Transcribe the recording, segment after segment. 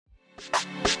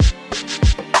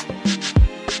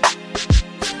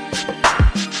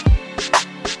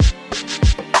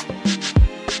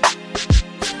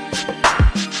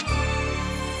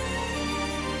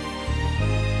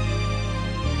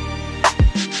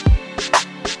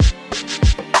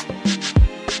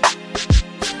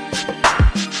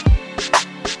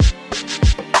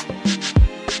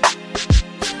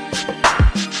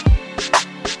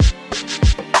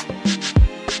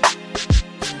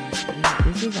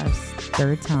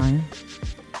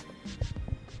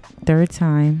Third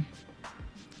time.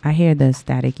 I hear the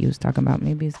static you was talking about.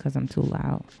 Maybe it's because I'm too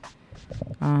loud.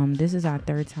 This is our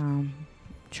third time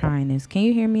trying this. Can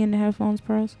you hear me in the headphones,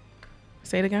 Pearls?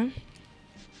 Say it again.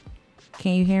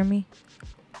 Can you hear me?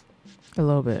 A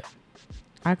little bit.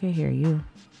 I can hear you.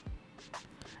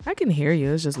 I can hear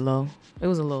you. It's just low. It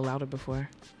was a little louder before.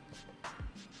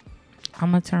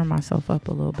 I'm going to turn myself up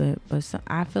a little bit. But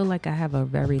I feel like I have a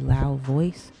very loud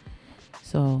voice.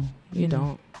 So, you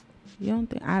don't. You don't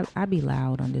think I be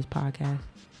loud on this podcast?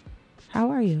 How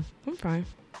are you? I'm fine.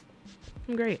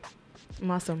 I'm great.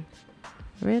 I'm awesome.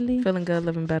 Really? Feeling good,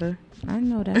 living better. I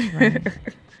know that's right.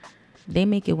 They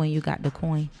make it when you got the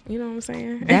coin. You know what I'm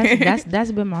saying?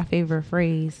 That's been my favorite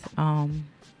phrase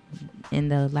in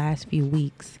the last few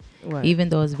weeks. What? Even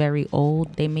though it's very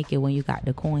old, they make it when you got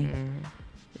the coin.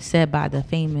 Said by the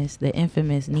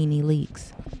infamous Nene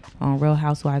Leakes on Real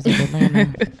Housewives of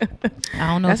Atlanta.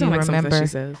 I don't know if you remember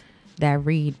that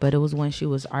read, but it was when she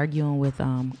was arguing with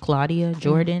Claudia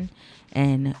Jordan,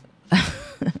 and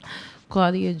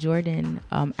Claudia Jordan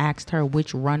asked her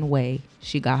which runway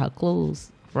she got her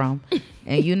clothes from,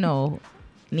 and you know,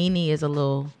 Nene is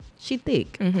she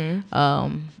thick,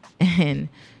 and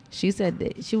she said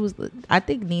that I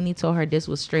think Nene told her this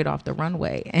was straight off the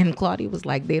runway, and Claudia was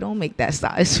like, they don't make that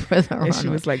size for the runway. And she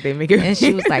was like, they make it. And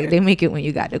she was like, they make it when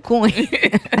you got the coin.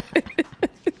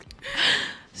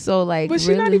 So like, but she's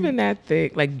really, not even that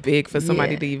thick, like big for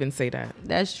somebody to even say that.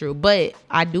 That's true, but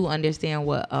I do understand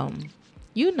what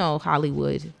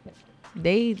Hollywood.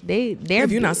 They're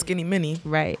if you're not skinny mini,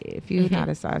 right? If you're not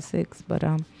a size 6, but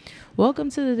welcome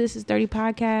to the This Is 30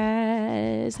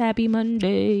 podcast. Happy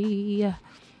Monday.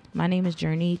 My name is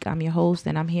Jernique. I'm your host,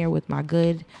 and I'm here with my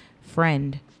good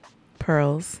friend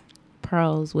Pearls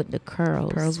with the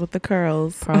curls. Pearls with the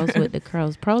curls. Pearls with the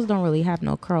curls. Pearls don't really have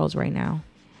no curls right now.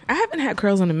 I haven't had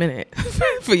curls in a minute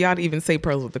for y'all to even say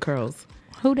pearls with the curls.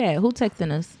 Who that? Who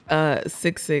texting us?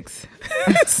 66.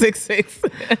 66.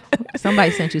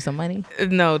 Somebody sent you some money?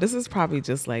 No, this is probably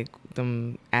just like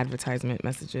them advertisement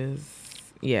messages.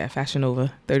 Yeah, Fashion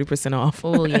Nova, 30% off.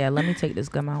 Oh yeah, let me take this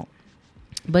gum out.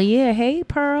 But yeah, hey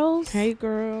Pearls. Hey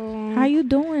girl. How you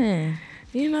doing?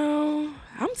 You know,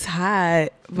 I'm tired,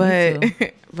 but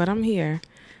I'm here.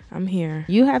 I'm here.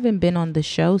 You haven't been on the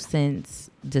show since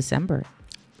December.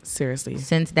 Seriously.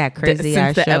 Since that crazy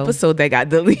since the show. episode that got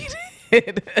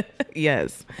deleted.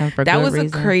 Yes. And for that good was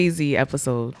reason. A crazy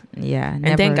episode. Yeah.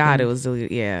 And thank God it was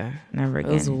deleted. Yeah. Never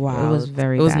again. It was wild. It was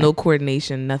very It was bad. no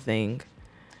coordination, nothing.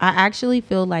 I actually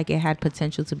feel like it had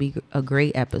potential to be a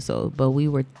great episode, but we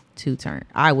were too turned.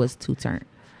 I was too turned.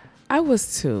 I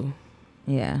was too.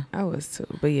 Yeah. I was too.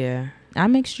 But yeah.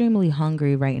 I'm extremely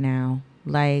hungry right now.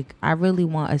 Like, I really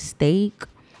want a steak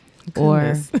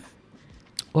Goodness.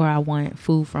 or I want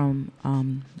food from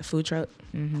the food truck.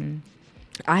 Mm-hmm.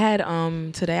 I had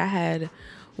today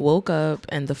woke up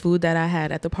and the food that I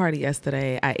had at the party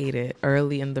yesterday, I ate it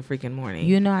early in the freaking morning.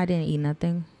 You know I didn't eat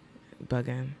nothing.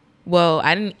 Bugging. Well,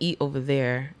 I didn't eat over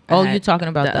there. Oh, you're talking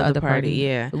about the other party.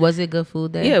 Yeah. Was it good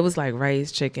food there? Yeah, it was like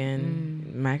rice,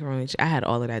 chicken, macaroni. I had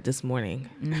all of that this morning.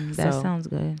 That sounds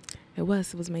good. It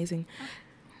was amazing.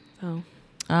 So,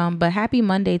 but happy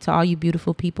Monday to all you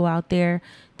beautiful people out there.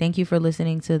 Thank you for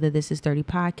listening to the This Is 30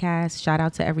 podcast. Shout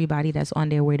out to everybody that's on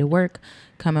their way to work,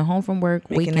 coming home from work,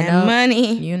 making waking that up,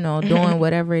 money, doing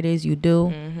whatever it is you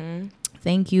do. Mm-hmm.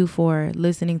 Thank you for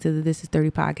listening to the This Is 30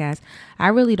 podcast. I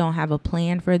really don't have a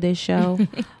plan for this show.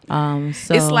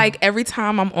 So it's like every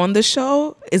time I'm on the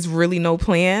show, it's really no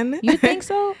plan. You think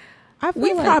so?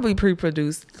 We probably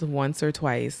pre-produced once or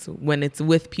twice when it's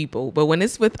with people, but when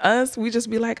it's with us, we just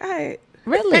be like, all right.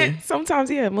 Really? Sometimes,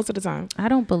 yeah, most of the time. I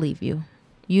don't believe you.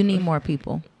 You need more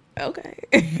people. Okay.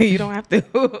 You don't have to.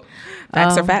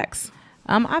 Facts are facts.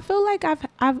 I feel like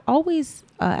I've always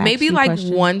maybe asked like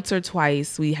questions. once or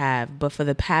twice we have, but for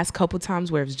the past couple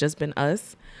times where it's just been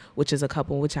us, which is a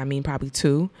couple, which I mean probably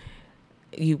 2,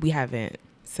 we haven't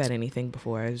said anything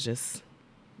before. It's just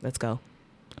let's go.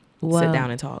 Sit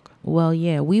down and talk. Well,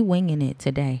 yeah, we winging it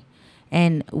today.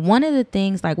 And one of the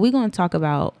things, like, we're going to talk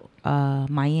about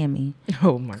Miami.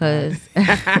 Oh my god!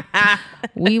 Because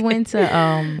we went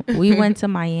to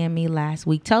Miami last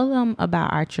week. Tell them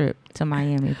about our trip to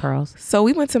Miami, Pearls. So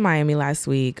we went to Miami last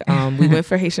week. We went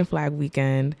for Haitian Flag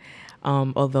Weekend.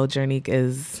 Although Journey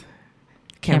is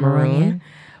Cameroonian.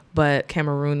 But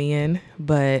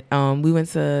we went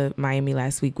to Miami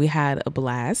last week. We had a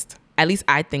blast. At least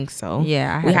I think so.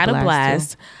 Yeah, we had a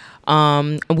blast.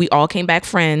 We all came back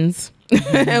friends.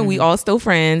 Mm-hmm. We all still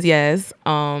friends, yes.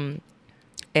 And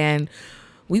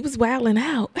we was wilding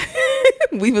out.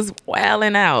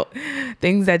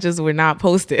 Things that just were not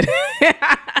posted.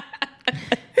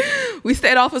 We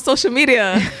stayed off of social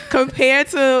media. Compared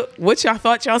to what y'all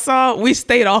thought y'all saw, we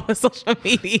stayed off of social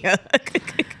media.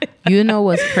 You know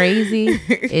what's crazy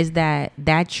is that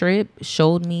trip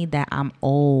showed me that I'm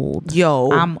old.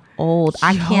 I'm old.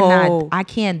 I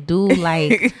can't do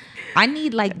like, I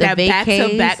need like the that back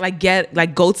to back,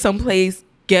 go someplace,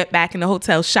 get back in the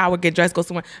hotel, shower, get dressed, go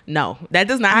somewhere. No, that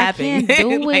does not happen. I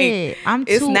can't do it. I'm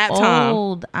too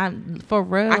old. I'm for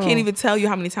real. I can't even tell you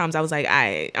how many times I was like,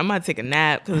 I'm gonna take a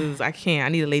nap because I can't. I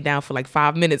need to lay down for like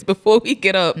 5 minutes before we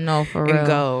get up. No, for real.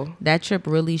 Go. That trip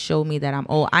really showed me that I'm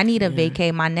old. I need a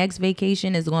vacay. My next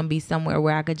vacation is gonna be somewhere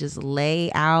where I could just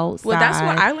lay outside. Well, that's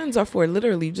what islands are for.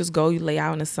 Literally, you just go, you lay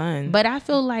out in the sun. But I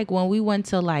feel like when we went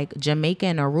to like Jamaica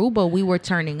and Aruba, we were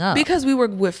turning up because we were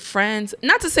with friends.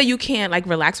 Not to say you can't like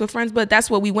relax with friends, but that's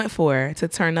what we went for, to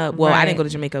turn up. Well, right. I didn't go to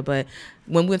Jamaica, but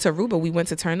when we went to Aruba, we went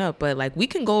to turn up. But like we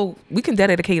can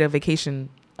dedicate a vacation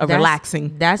of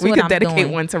relaxing. That's we what I'm doing. We could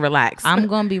dedicate one to relax. I'm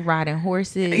gonna be riding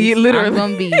horses. Literally. I'm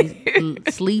gonna be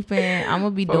sleeping. I'm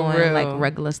gonna be doing like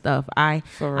regular stuff. I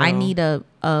need a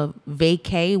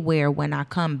vacay where when I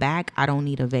come back, I don't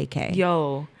need a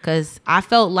vacay. Because I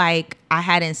felt like I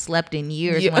hadn't slept in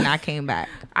years when I came back.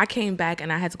 I came back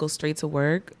and I had to go straight to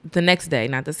work the next day,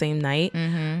 not the same night.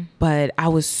 Mm-hmm. But I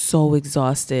was so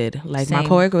exhausted. Like my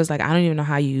coworker was like, I don't even know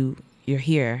how you're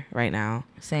here right now.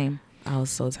 Same. I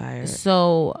was so tired.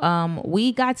 So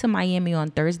we got to Miami on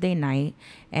Thursday night,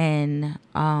 and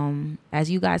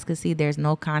as you guys can see, there's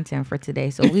no content for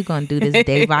today, so we're gonna do this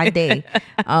day by day.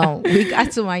 We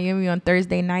got to Miami on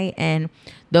Thursday night, and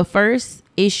the first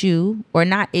issue, or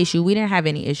not issue, we didn't have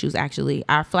any issues actually.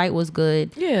 Our flight was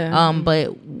good.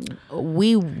 But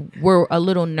we were a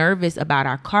little nervous about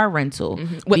our car rental.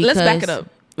 Mm-hmm. Well, let's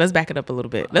back it up a little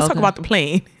bit. Let's talk about the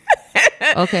plane.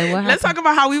 Okay, what happened? Let's talk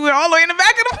about how we were all the way in the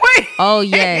back of the plane. Oh,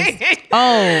 yes.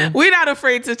 Oh. We're not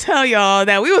afraid to tell y'all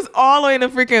that we was all the way in the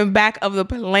freaking back of the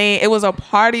plane. It was a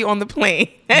party on the plane.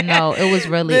 No, it was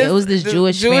really, it was this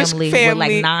Jewish family with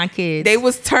like 9 kids. They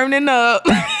was turning up.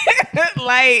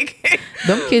 Like.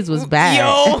 Them kids was bad.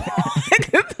 Yo.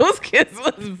 Those kids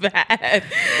was bad.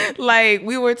 Like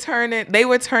they were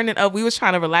turning up. We was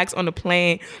trying to relax on the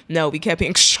plane. No, we kept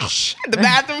being the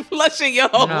bathroom flushing. Yo.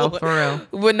 No, for real.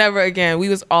 But never again. We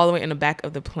was all the way in the back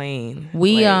of the plane.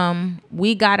 We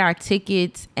got our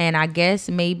tickets, and I guess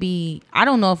maybe, I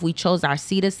don't know if we chose our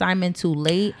seat assignment too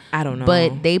late. I don't know.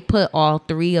 But they put all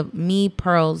 3 of me,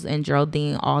 Pearls, and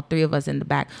Geraldine, all 3 of us in the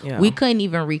back. Yeah. We couldn't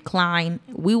even recline.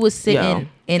 We was sitting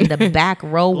in the back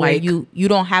row where like, you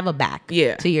don't have a back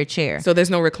to your chair. So there's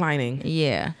no reclining.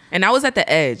 Yeah. And I was at the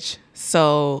edge.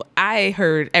 So I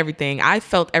heard everything. I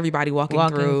felt everybody walking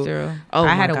through. Oh,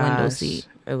 I had a window seat.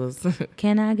 It was.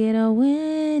 Can I get a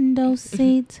window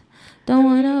seat? Don't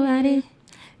want nobody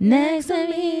next to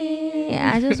me.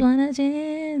 I just want a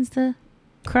chance to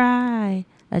cry.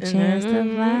 A chance to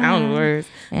fly. I don't know words.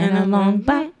 And a long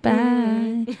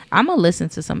bye-bye. I'm going to listen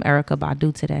to some Erykah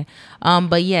Badu today.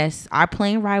 But yes, our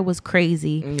plane ride was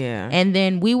crazy. Yeah. And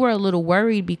then we were a little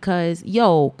worried because,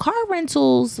 car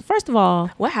rentals, first of all.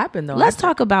 What happened though? Let's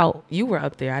talk about. You were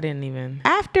up there. I didn't even.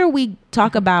 After we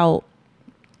talk about.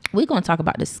 We're going to talk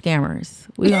about the scammers.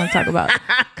 We're going to talk about,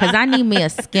 because I need me a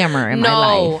scammer in my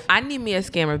life. No, I need me a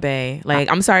scammer bae. Like,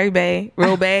 I'm sorry, bae,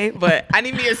 real bae, but I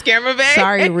need me a scammer bae.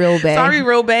 Sorry, real bae. Sorry,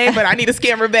 real bae, but I need a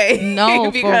scammer bae.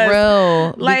 No, because, for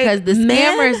real. Like, because the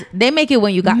scammers, they make it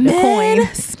when you got the coin.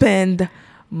 Spend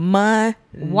money.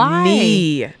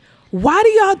 Why do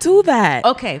y'all do that?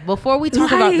 Okay, before we talk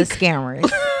about the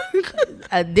scammers,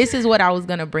 this is what I was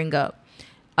going to bring up.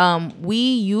 We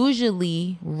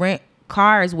usually rent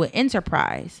cars with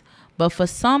Enterprise, but for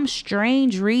some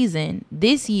strange reason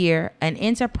this year an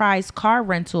Enterprise car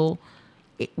rental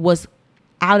was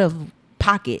out of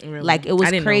pocket. Really? Like it was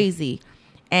crazy.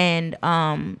 And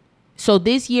so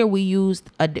this year we used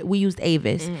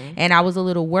Avis. And I was a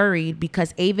little worried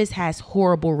because Avis has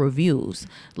horrible reviews.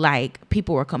 Like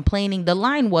people were complaining. The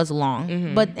line was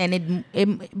long, but it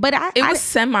was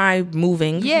semi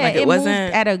moving. Yeah, like it wasn't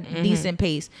moved at a decent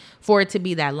pace for it to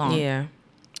be that long. Yeah.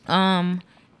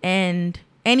 And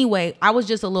anyway, I was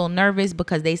just a little nervous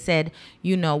because they said,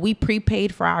 you know, we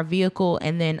prepaid for our vehicle.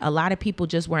 And then a lot of people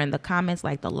just were in the comments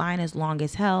like, the line is long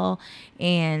as hell.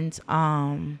 And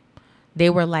they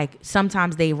were like,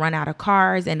 sometimes they run out of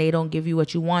cars and they don't give you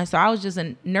what you want. So I was just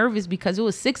nervous because it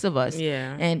was 6 of us.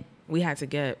 Yeah. And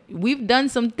we've done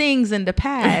some things in the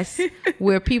past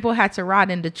where people had to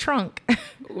ride in the trunk.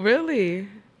 Really?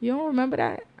 You don't remember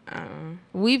that?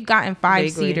 We've gotten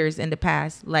 5-seaters in the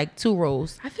past, like 2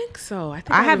 rows. I think so.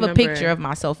 I have a picture of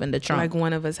myself in the trunk. Like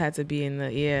one of us had to be in the,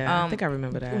 I think I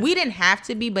remember that. We didn't have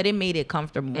to be, but it made it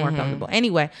comfortable, more comfortable.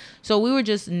 Anyway, so we were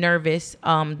just nervous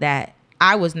that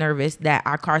I was nervous that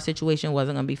our car situation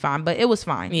wasn't going to be fine, but it was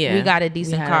fine. Yeah. We got a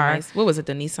decent car. What was it?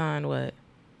 The Nissan? What?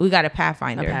 We got a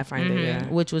Pathfinder. Yeah.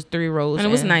 Which was 3 rows. And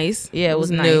it was nice. Yeah, it was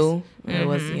nice. New. It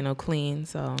was, clean.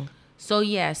 So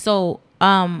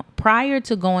prior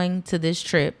to going to this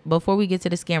trip, before we get to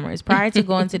the scammers, prior to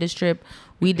going to this trip,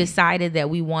 we decided that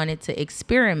we wanted to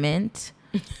experiment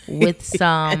with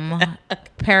some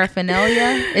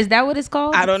paraphernalia. Is that what it's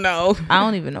called? I don't know. I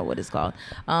don't even know what it's called.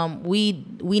 We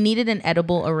needed an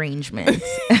edible arrangement.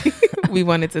 We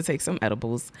wanted to take some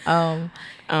edibles. And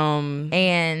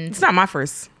it's not my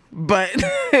first, but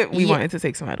we wanted to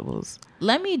take some edibles.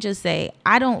 Let me just say,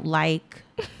 I don't like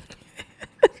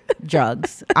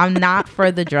drugs. I'm not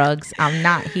for the drugs. I'm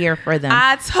not here for them.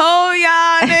 I told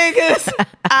y'all niggas.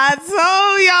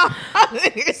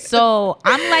 So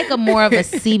I'm like more of a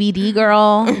CBD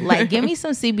girl. Like, give me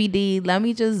some CBD. Let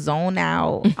me just zone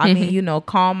out. I mean,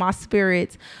 calm my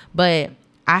spirits. But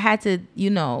I had to,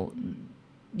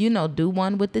 do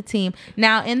one with the team.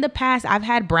 Now, in the past, I've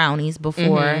had brownies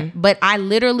before, but I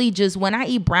literally just, when I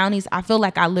eat brownies, I feel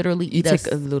like I literally eat a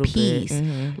little piece.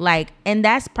 Like, and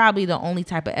that's probably the only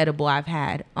type of edible I've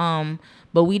had.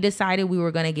 But we decided we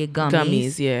were going to get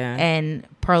gummies. Yeah. And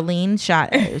Perline,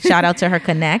 shout out to her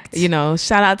Connect.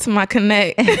 Shout out to my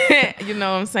Connect. You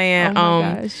know what I'm saying? Oh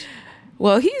my gosh.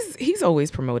 Well, he's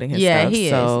always promoting his stuff. Yeah, he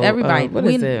is. Everybody. What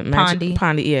is it?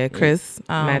 Pondy. Yeah, Chris.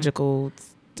 Magical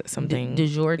something.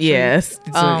 DeJour. Yes.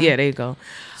 Yeah, there you go.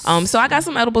 So I got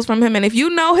some edibles from him, and if you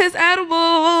know his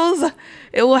edibles,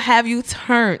 it will have you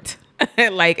turned.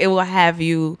 Like, it will have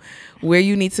you where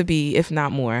you need to be, if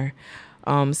not more.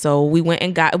 So we went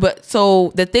and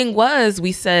so the thing was,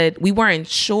 we said we weren't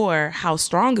sure how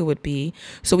strong it would be,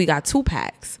 so we got 2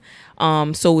 packs.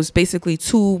 So it was basically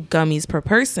 2 gummies per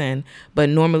person, but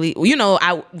normally,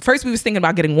 first we was thinking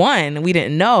about getting 1 and we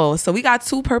didn't know. So we got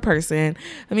 2 per person.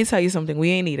 Let me tell you something. We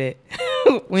ain't need it.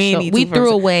 We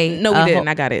threw away. No, we didn't.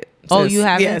 I got it. Oh, you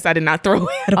have it? Yes, I did not throw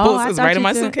away edibles. It's right in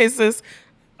my suitcases.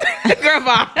 Girl,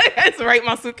 it's right in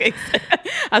my suitcase.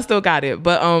 I still got it.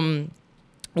 But,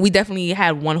 we definitely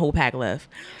had 1 whole pack left.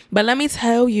 But let me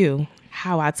tell you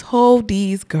how I told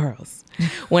these girls.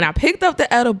 When I picked up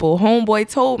the edible, homeboy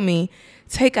told me,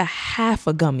 take a half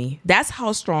a gummy. That's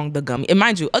how strong the gummy. And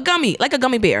mind you, a gummy, like a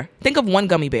gummy bear. Think of 1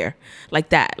 gummy bear, like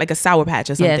that, like a Sour Patch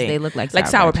or something. Yes, they look like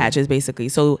Sour Patches, basically.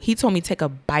 So he told me, take a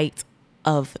bite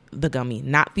of the gummy,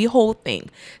 not the whole thing.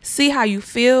 See how you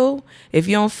feel. If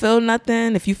you don't feel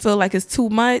nothing, if you feel like it's too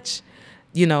much,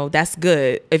 that's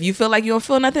good. If you feel like you don't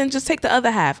feel nothing, just take the other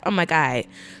half. I'm like, all right.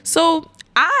 So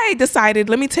I decided,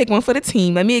 let me take one for the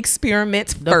team. Let me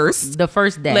experiment first. The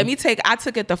first day. I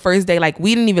took it the first day. Like,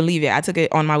 we didn't even leave it. I took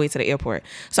it on my way to the airport.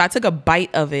 So I took a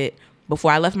bite of it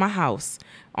before I left my house.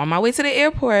 On my way to the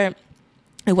airport,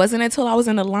 it wasn't until I was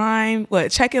in the line,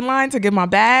 check-in line to get my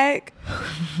bag.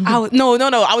 I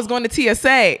was going to TSA.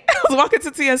 I was walking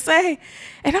to TSA,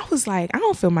 and I was like, I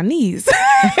don't feel my knees.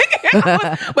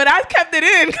 But I kept it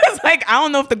in because, I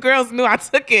don't know if the girls knew I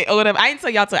took it or whatever. I didn't tell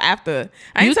y'all till after.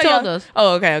 You told us.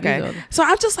 Oh, okay. So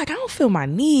I'm just like, I don't feel my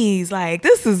knees. Like,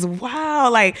 this is wow.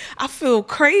 Like, I feel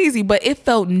crazy, but it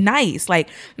felt nice. Like,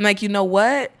 you know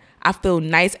what? I feel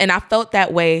nice, and I felt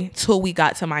that way till we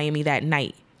got to Miami that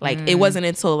night. Like, it wasn't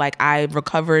until, I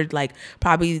recovered,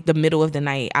 probably the middle of the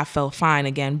night, I felt fine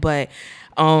again. But,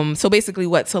 so basically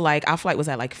our flight was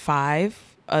at, 5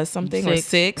 or something, 6. Or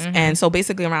 6. Mm-hmm. And so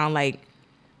basically around, I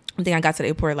think I got to the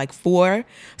airport at 4.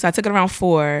 So I took it around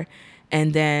 4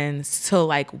 and then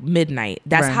till, midnight.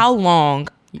 That's how long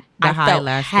I felt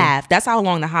half. That's how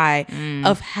long the high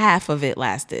of half of it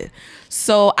lasted.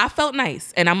 So I felt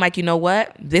nice. And I'm like, you know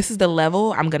what? This is the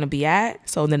level I'm going to be at.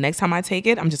 So the next time I take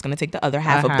it, I'm just going to take the other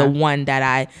half of the one that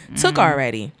I took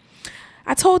already.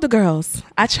 I told the girls.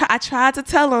 I tried to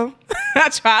tell them.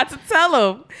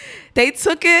 They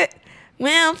took it. We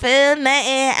don't feel nothing.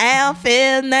 I don't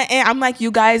feel nothing. I'm like,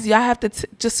 you guys, y'all have to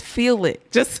just feel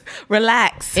it. Just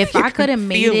relax. If I could have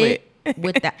made it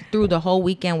through the whole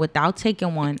weekend without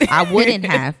taking one. I wouldn't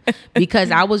have,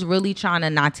 because I was really trying to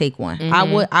not take one.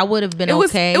 I would have been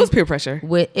okay. It was peer pressure.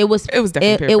 It was definitely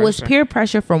peer pressure. It was peer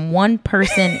pressure from one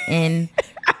person in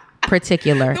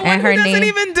particular, and her name doesn't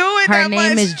even do it. Her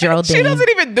name is Geraldine. She doesn't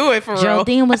even do it for real.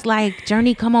 Geraldine was like,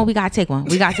 Journey, come on, we gotta take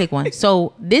one.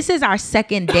 So this is our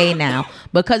second day now,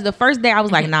 because the first day I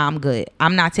was like, nah, I'm good.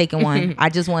 I'm not taking one. I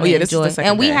just want to enjoy it.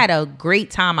 And we had a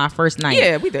great time our first night.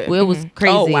 Yeah, we did. It was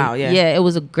crazy. Oh wow, yeah. Yeah, it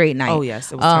was a great night. Oh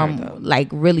yes, it was like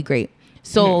really great.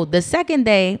 So the second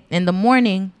day in the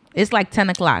morning, it's like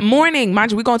 10 o'clock. Morning,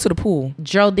 mind you, we going to the pool.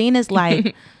 Geraldine is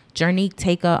like, Journey,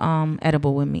 take a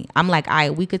edible with me. I'm like, all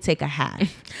right, we could take a half.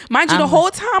 Mind you, the whole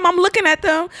time I'm looking at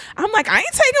them, I'm like, I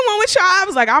ain't taking one with y'all. I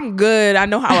was like, I'm good. I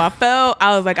know how I felt.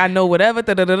 I was like, I know whatever.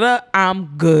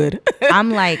 I'm good.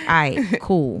 I'm like, all right,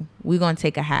 cool. We're going to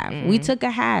take a half. We took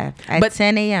a half at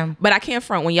 10 a.m. But I can't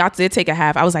front. When y'all did take a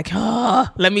half, I was like, oh,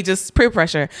 let me just peer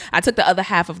pressure. I took the other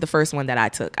half of the first one that I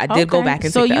took. I did go back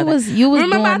and take the other. So you was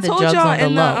remember doing the drugs on the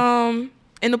low.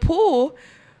 In the pool,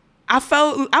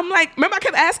 I'm like, remember I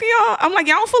kept asking y'all? I'm like,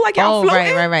 y'all don't feel like y'all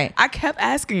floating? Right. I kept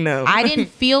asking them. I didn't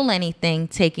feel anything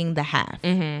taking the half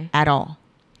at all.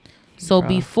 So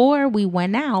before we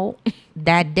went out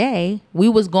that day, we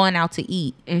was going out to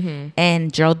eat.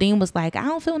 And Geraldine was like, I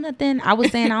don't feel nothing. I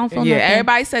was saying I don't feel nothing.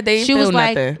 Everybody said they didn't feel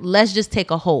nothing. She was like, let's just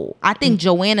take a hole. I think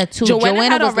Joanna too. Joanna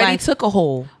had was already took a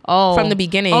hole from the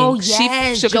beginning. Oh,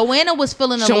 yes. Joanna was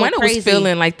feeling a little crazy. Joanna was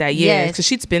feeling like that, yeah. Because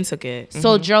she'd been took it.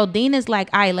 So Geraldine is like,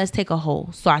 all right, let's take a hole.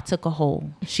 So I took a hole.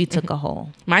 She took a hole.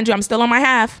 Mind you, I'm still on my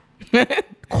half.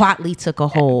 Quatley took a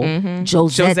hole.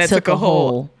 Josette took a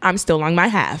hole. I'm still on my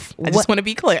half. I just want to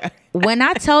be clear. When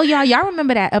I tell y'all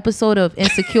remember that episode of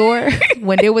Insecure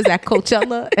when they was at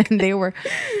Coachella and they were,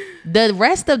 the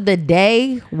rest of the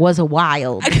day was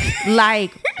wild.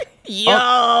 Like,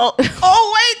 oh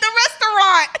wait, the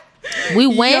restaurant. We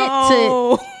went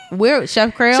to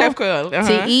Chef Creole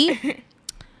to eat.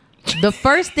 The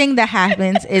first thing that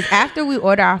happens is after we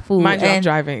order our food, mind you, I'm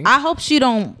driving. I hope she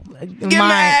don't get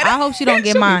mad. I hope she don't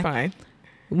get mad. Fine.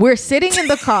 We're sitting in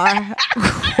the car.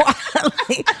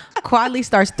 Quadley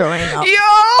starts throwing up.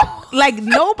 Yo, like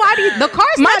nobody. The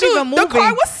car's not even moving. The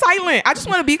car was silent. I just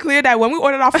want to be clear that when we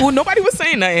ordered our food, nobody was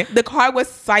saying nothing. The car was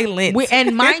silent.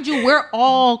 And mind you, we're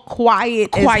all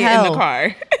quiet as hell. In the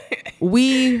car.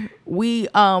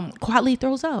 Quadley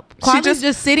throws up. Quadley's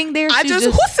just sitting there.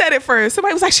 Who said it first?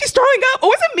 Somebody was like, she's throwing up. Or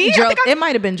was it me? It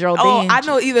might have been Geraldine. Oh, I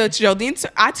know either Geraldine.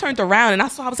 I turned around and I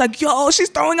was like, yo, she's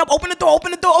throwing up. Open the door.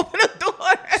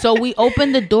 So we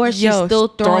opened the door. She's still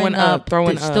throwing up.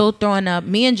 Still throwing up.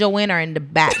 Me and Joanna are in the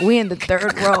back. We in the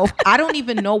third row. I don't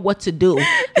even know what to do.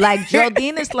 Like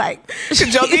Geraldine is like.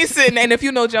 Geraldine's sitting, and if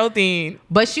you know Geraldine.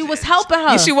 But she was helping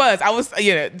her. Yeah, she was. I was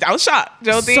shocked.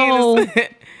 Geraldine. So,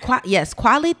 yes,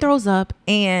 Quali throws up,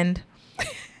 and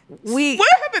what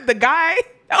happened? The guy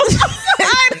that was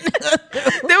outside.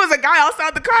 There was a guy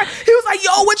outside the car. He was like,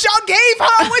 "Yo, what y'all gave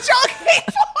her?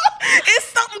 It's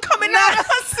something coming out of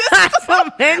her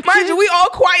system." Mind you, we all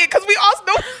quiet because we all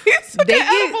know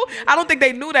I don't think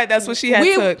they knew that's what she had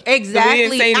took. Exactly. So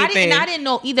we didn't say anything. I didn't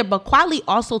know either. But Quali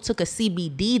also took a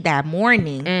CBD that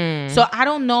morning, so I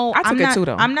don't know. I took it too,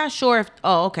 though. I'm not sure if.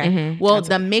 Oh, okay. Well,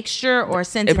 the mixture or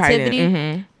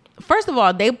sensitivity. First of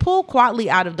all, they pulled Quatley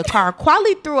out of the car.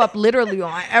 Quatley threw up literally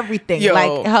on everything. Yo,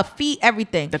 like her feet,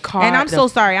 everything. The car. And I'm so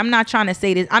sorry. I'm not trying to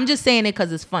say this. I'm just saying it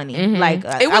because it's funny. Like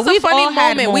it was a funny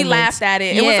moment. We laughed at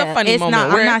it. It was a funny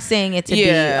moment. I'm not saying it to be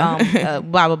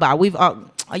blah blah blah. We've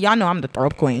y'all know I'm the throw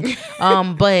up queen.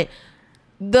 But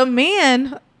the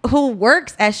man who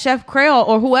works at Chef Creole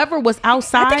or whoever was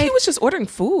outside. I think he was just ordering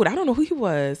food. I don't know who he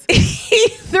was. He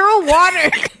threw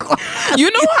water. You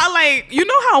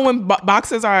know how when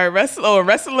boxers are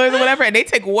wrestlers or whatever, and they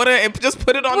take water and just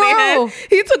put it on their head.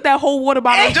 He took that whole water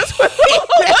bottle and just put it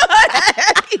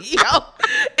on.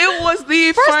 It was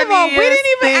the First of all, we didn't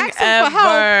even ask him for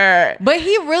help, but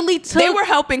he really took. They were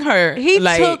helping her. He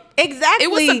took exactly.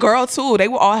 It was a girl too. They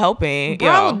were all helping,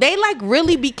 bro. They like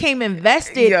really became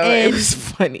invested in. It was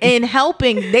funny. In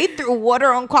helping. They threw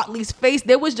water on Quatley's face.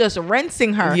 They was just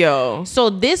rinsing her.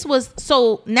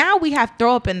 So now we have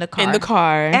throw up in the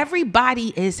car.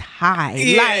 Everybody is high.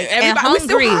 Yeah, and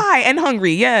hungry. We're still high and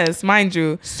hungry. Yes, mind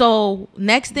you. So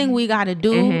next thing we got to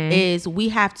do is we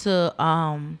have to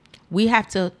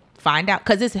find out,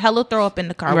 because it's hella throw up in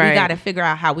the car. We got to figure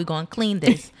out how we going to clean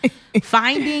this.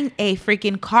 Finding a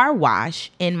freaking car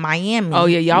wash in Miami. Oh,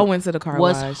 yeah. Y'all went to the car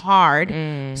wash. Was hard.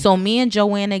 So me and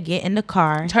Joanna get in the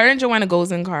car. Her and Joanna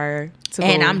goes in car.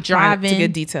 And I'm driving to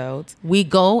get detailed. We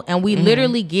go and we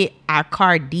literally get our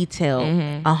car detailed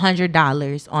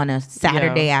 $100 on a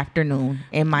Saturday afternoon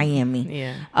in Miami.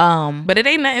 Yeah. But it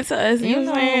ain't nothing to us. You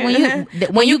know what I'm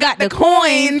saying? When you got the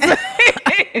coins.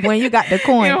 When you got the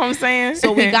coin. You know what I'm saying?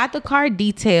 So we got the car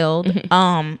detailed.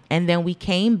 And then we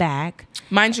came back.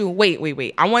 Mind you,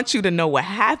 wait. I want you to know what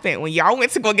happened when y'all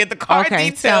went to go get the car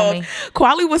detailed.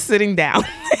 Kwali was sitting down.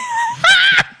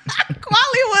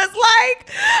 Kwali was like,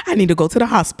 I need to go to the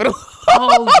hospital.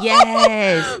 Oh,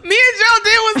 yes. Me and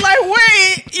Geraldine was like,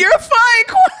 wait, you're fine,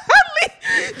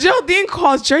 Kwali. Geraldine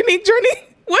calls Journey.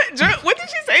 What did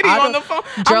she say to you on the phone?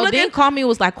 Geraldine called me and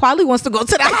was like, Kwali wants to go to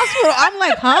the hospital. I'm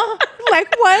like, huh?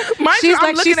 Like, what?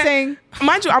 She's saying.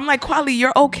 Mind you, I'm like, Kwali,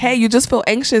 you're okay. You just feel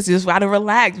anxious. You just got to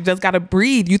relax. You just got to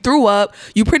breathe. You threw up.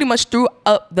 You pretty much threw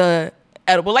up the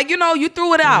edible. Like, you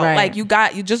threw it out. Right. Like,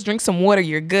 you just drink some water.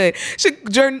 You're good.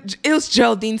 It was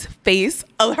Geraldine's face,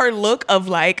 her look of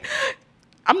like,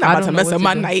 I'm not about to mess up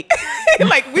my night.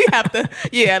 Like, we have to,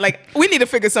 we need to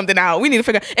figure something out.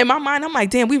 In my mind, I'm like,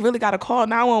 damn, we really got to call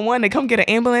 911 to come get an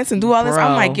ambulance and do all this.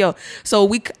 I'm like, yo.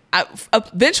 So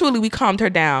eventually we calmed her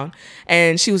down,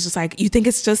 and she was just like, you think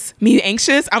it's just me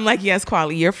anxious? I'm like, yes,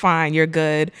 Kwali, you're fine. You're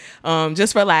good.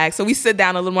 Just relax. So we sit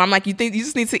down a little more. I'm like, you think you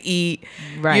just need to eat,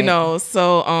 right?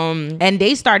 So, and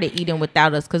they started eating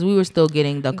without us because we were still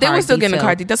getting the car. They were still getting the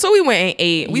car detail. So we went and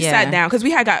ate. We sat down because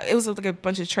it was like a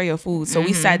bunch of tray of food. So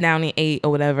we sat down and ate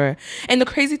or whatever. And the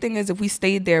crazy thing is, if we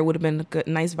stayed there, it would have been a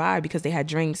nice vibe because they had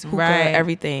drinks, hookah,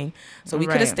 everything. So we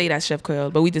could have stayed at Chef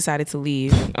Coil, but we decided to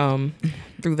leave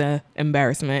through the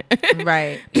embarrassment.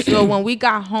 Right. So when we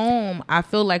got home, I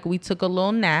feel like we took a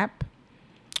little nap.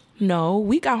 No,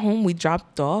 we got home, we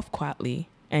dropped off Kwali,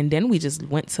 and then we just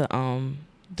went to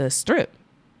the Strip.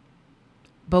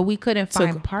 But we couldn't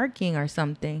find parking or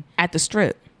something at the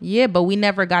Strip. Yeah, but we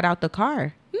never got out the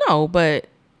car. No, but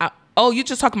you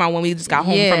just talking about when we just got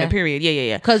home from the period.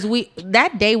 Yeah. Because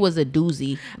that day was a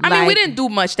doozy. I mean, we didn't do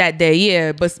much that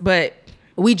day, but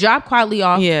we dropped Kwali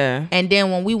off. Yeah. And then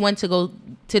when we went to go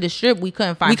to the Strip, we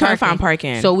couldn't find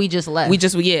parking. So we just left.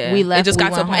 We left. It just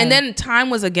got to, and then time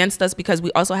was against us because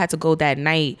we also had to go that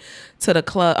night to the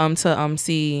club to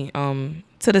see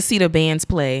the bands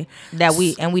play.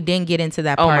 We didn't get into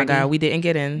that party. Oh my God, we didn't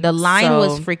get in. The line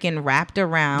was freaking wrapped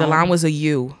around. The line was a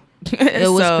U. It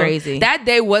was crazy. That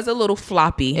day was a little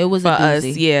floppy. It was for us.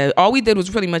 Yeah, all we did was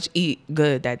pretty much eat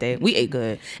good that day. We ate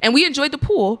good, and we enjoyed the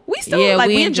pool. We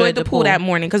enjoyed the pool that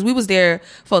morning because we was there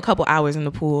for a couple hours in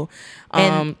the pool.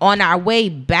 And on our way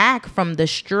back from the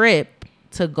Strip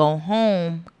to go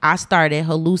home, I started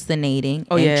hallucinating.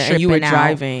 And you were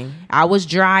driving. I was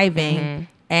driving. Mm-hmm.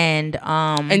 And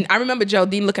I remember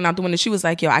Geraldine looking out the window. She was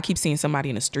like, yo, I keep seeing somebody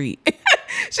in the street.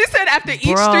 She said after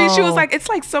each street, she was like, it's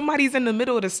like somebody's in the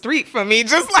middle of the street from me,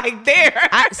 just like there.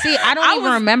 I don't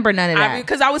even remember none of that.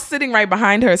 Because I was sitting right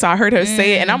behind her, so I heard her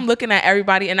say it, and I'm looking at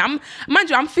everybody, and mind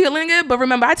you, I'm feeling it, but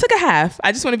remember, I took a half.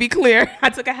 I just want to be clear. I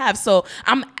took a half, so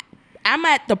I'm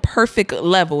at the perfect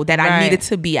level that I needed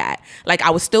to be at. Like,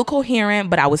 I was still coherent,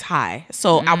 but I was high.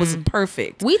 So I was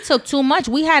perfect. We took too much.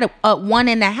 We had a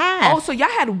 1.5. Oh, so y'all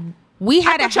had... We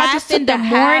had a half in the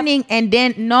morning, and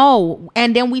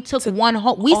then we took one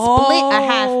whole. We split a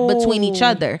half between each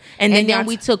other, and then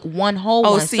we took one whole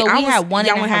one. See, so we had one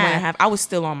and a half. I was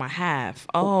still on my half.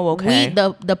 Oh, okay.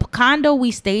 The condo we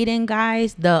stayed in,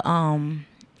 guys.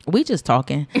 We just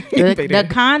talking. The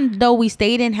condo we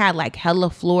stayed in had like hella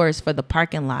floors for the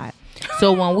parking lot.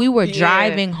 So when we were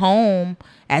driving home,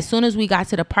 as soon as we got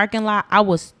to the parking lot, I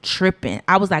was tripping.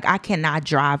 I was like, I cannot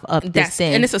drive up this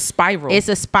thing. And it's a spiral. It's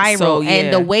a spiral. So,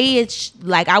 and the way it's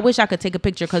like, I wish I could take a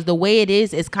picture because the way it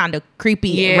is kind of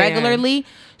creepy regularly.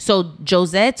 So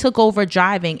Josette took over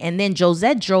driving, and then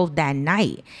Josette drove that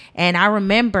night. And I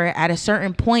remember at a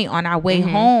certain point on our way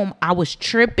home, I was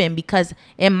tripping because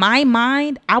in my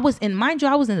mind, I was in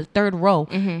the third row.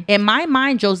 In my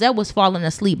mind, Josette was falling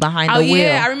asleep behind the wheel.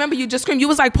 Yeah, I remember you just screamed. You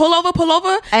was like, pull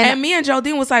over. And me and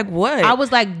Geraldine was like, what? I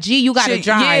was like, G, you gotta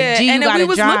drive. Yeah, G, you and then we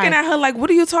was looking at her like, what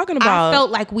are you talking about? I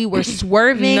felt like we were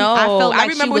swerving. No, I felt like I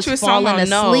remember she was falling asleep.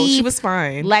 No, she was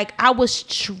fine. Like I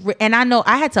was, and I know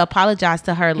I had to apologize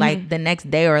to her like the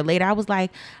next day or later. I was like,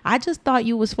 I just thought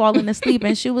you was falling asleep,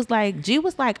 and she was like, G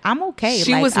was like, I'm okay.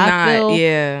 She like, was not.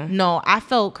 No, I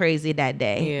felt crazy that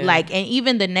day. Yeah. Like, and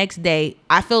even the next day,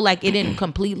 I feel like it didn't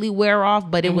completely wear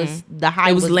off, but it was the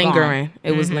high. It was lingering. Gone.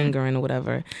 It was lingering or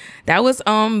whatever. That was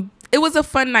it was a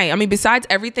fun night. I mean, besides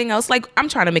everything else, like, I'm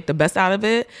trying to make the best out of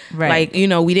it. Right. Like, you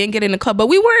know, we didn't get in the club, but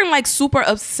we weren't like super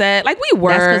upset. Like, we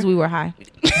were. That's because we were high.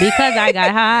 Because I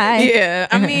got high. Yeah.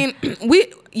 I mean,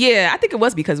 I think it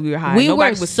was because we were high.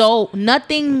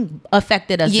 Nothing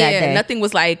affected us that day. Nothing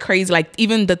was like crazy. Like,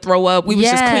 even the throw up, we was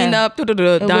just clean up,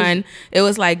 done. It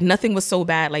was like, nothing was so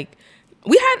bad. Like,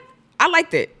 I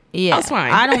liked it. Yeah, I was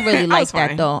fine. I don't really like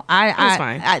that though. I was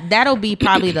fine. That'll be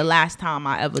probably the last time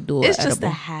I ever do it. It's just a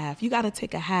half. You got to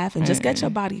take a half and just get your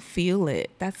body feel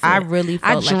it. That's it. I really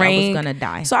felt like I was gonna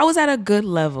die. So I was at a good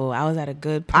level. I was at a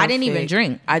good. Perfect. I didn't even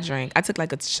drink. I drank. I took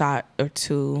like a shot or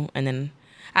two, and then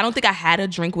I don't think I had a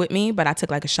drink with me, but I took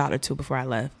like a shot or two before I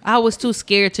left. I was too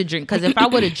scared to drink because if I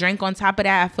would have drank on top of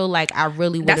that, I feel like I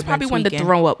really would have been tweaking. That's probably when the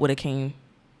throw up would have came.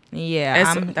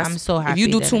 Yeah, I'm so happy. If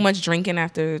you do too much drinking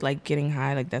after like getting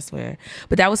high, like that's where.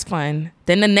 But that was fun.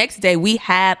 Then the next day we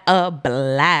had a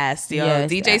blast, yo. Yes,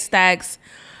 DJ Stacks.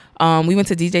 We went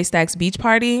to DJ Stacks beach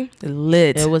party.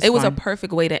 Lit. It was a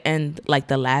perfect way to end like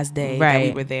the last day that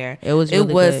we were there. It was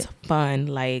really fun.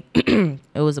 Like it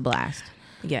was a blast.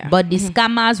 Yeah. But the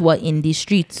scammers were in the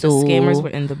streets. So the scammers were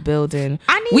in the building.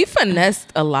 We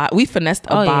finessed a lot. We finessed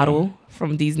a bottle.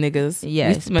 From these niggas.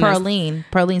 Yes. Pearline,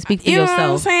 speak for yourself. You know what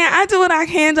I'm saying? I do what I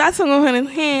can. I took him in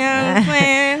his hand.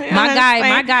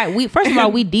 My guy. First of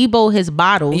all, we deboed his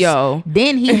bottles. Yo.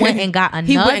 Then he went and got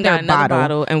another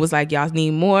bottle and was like, y'all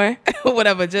need more?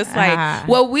 Whatever. Just like,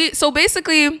 so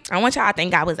basically, I want y'all to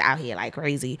think I was out here like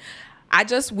crazy.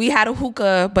 We had a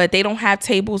hookah, but they don't have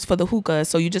tables for the hookah.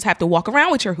 So you just have to walk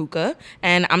around with your hookah.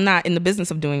 And I'm not in the business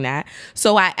of doing that.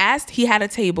 So I asked, he had a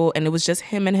table and it was just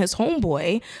him and his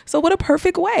homeboy. So what a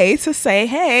perfect way to say,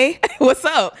 hey, what's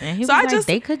up? And he was like,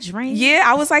 they could drink. Yeah,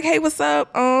 I was like, hey, what's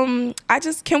up? Can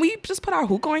we just put our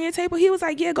hookah on your table? He was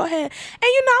like, yeah, go ahead. And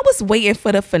I was waiting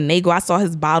for the finagle. I saw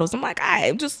his bottles. I'm like,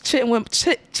 I'm just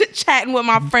chit-chatting with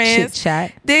my friends.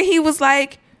 Chit-chat. Then he was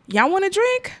like, y'all want a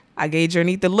drink? I gave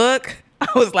Journey the look. I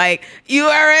was like, you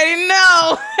already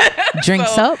know.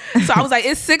 Drinks up. So I was like,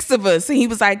 it's 6 of us. And he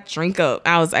was like, drink up.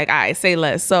 I was like, all right, say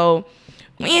less. So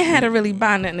we ain't had to really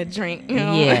buy nothing to drink. You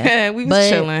know? Yeah. We was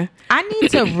chilling. I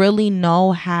need to really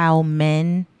know how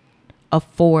men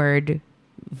afford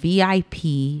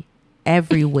VIP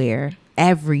everywhere,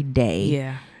 every day.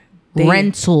 Yeah.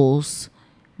 Rentals.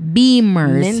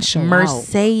 Beamers,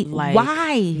 Mercedes. Like,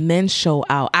 why? Men show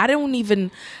out. I didn't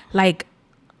even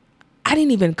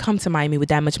come to Miami with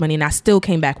that much money, and I still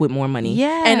came back with more money.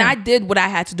 Yeah. And I did what I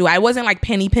had to do. I wasn't like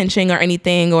penny pinching or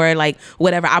anything or like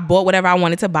whatever. I bought whatever I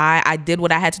wanted to buy. I did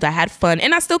what I had to do. I had fun.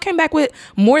 And I still came back with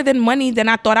more than money than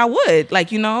I thought I would.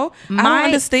 Like, I don't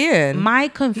understand. My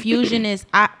confusion is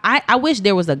I wish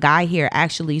there was a guy here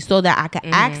actually so that I could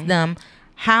ask them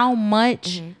how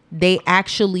much they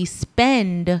actually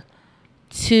spend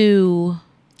to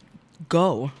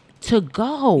go.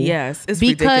 Yes, it's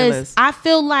because ridiculous. I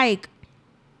feel like,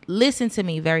 listen to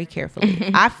me very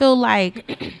carefully. I feel like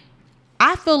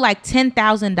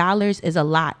 $10,000 is a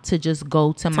lot to just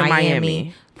go to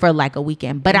Miami for like a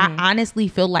weekend. But I honestly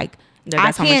feel like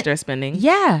that's how much they're spending.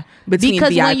 Yeah, because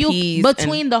VIPs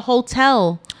between the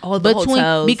hotel,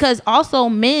 hotels. Because also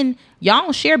men, y'all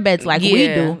don't share beds like we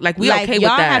do. Like we okay with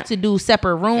y'all that. have to do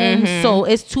separate rooms, so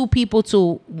it's 2 people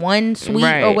to 1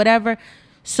 suite or whatever.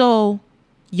 So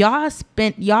y'all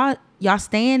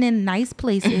staying in nice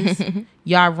places.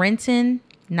 Y'all renting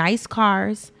nice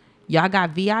cars. Y'all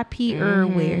got VIP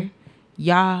everywhere.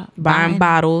 Y'all buying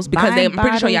bottles because I'm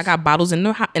pretty sure y'all got bottles in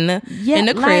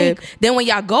the crib. Then when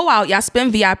y'all go out, y'all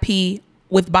spend VIP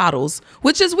with bottles,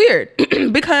 which is weird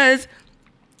because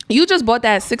you just bought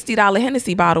that $60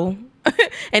 Hennessy bottle,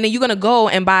 and then you're gonna go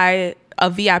and buy a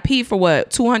VIP for what,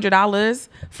 $200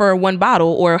 for 1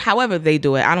 bottle or however they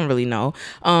do it. I don't really know.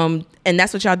 And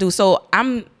that's what y'all do. So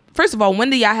first of all, when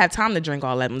do y'all have time to drink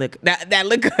all that liquor? That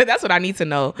liquor, that's what I need to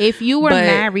know. If you were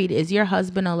married, is your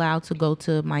husband allowed to go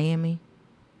to Miami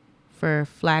for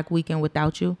Flag Weekend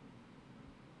without you?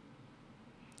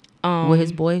 With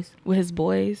his boys? With his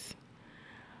boys?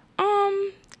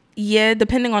 Yeah,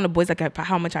 depending on the boys, like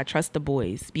how much I trust the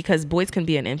boys, because boys can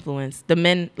be an influence. The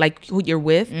men, like who you're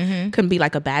with, can be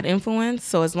like a bad influence.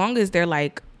 So as long as they're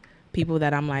like people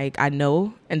that I'm like, I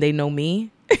know and they know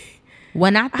me.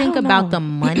 When I think about the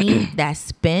money that's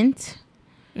spent,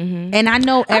 and I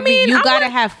know you gotta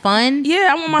have fun. Yeah,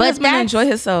 I want my husband to enjoy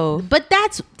himself. But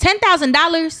that's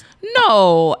 $10,000.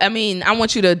 No, I mean, I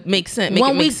want you to make sense.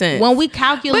 Make sense. When we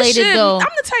calculated though, I'm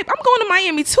the type. I'm going to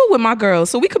Miami too with my girls,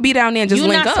 so we could be down there and just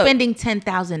link up. You're not spending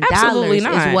 $10,000. Absolutely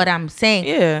not. Is what I'm saying.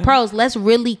 Yeah, pros. Let's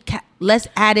really let's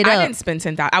add it up. I didn't spend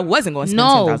 $10,000. I wasn't going to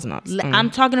spend $10,000. I'm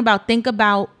talking about, think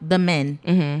about the men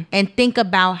and think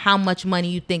about how much money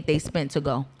you think they spent to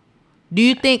go. Do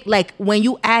you think, like, when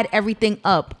you add everything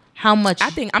up, how much?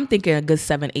 I'm thinking a good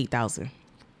 $7,000-8,000.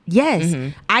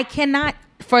 Yes. I cannot,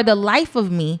 for the life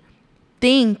of me,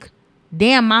 think,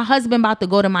 damn, my husband about to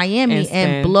go to Miami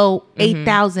and blow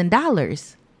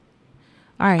 $8,000.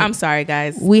 All right. I'm sorry,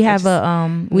 guys. We have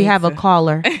a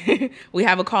caller. We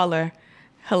have a caller.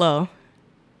 Hello.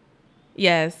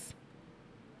 Yes.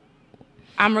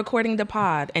 I'm recording the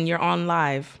pod and you're on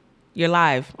live. You're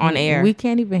live on air. We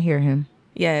can't even hear him.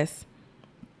 Yes.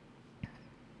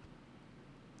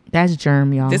 That's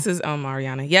Germ, y'all. This is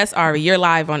Ariana. Yes, Ari, you're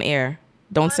live on air.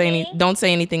 Don't say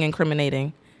anything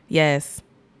incriminating. Yes.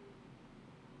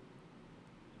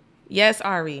 Yes,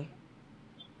 Ari.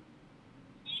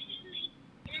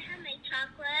 Can I have my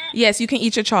chocolate? Yes, you can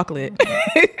eat your chocolate.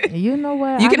 You know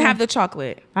what? You can have the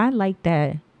chocolate. I like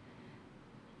that.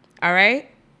 All right?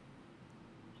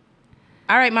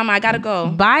 All right, Mama, I gotta go.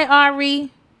 Bye, Ari.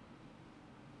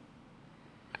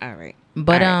 All right.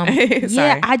 But All right.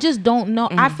 yeah, I just don't know.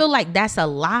 I feel like that's a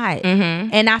lie.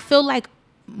 And I feel like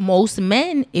most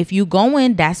men, if you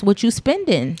going, that's what you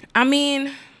spending. I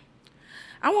mean,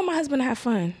 I want my husband to have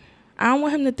fun. I don't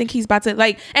want him to think he's about to,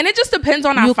 like, and it just depends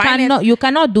on our finances. You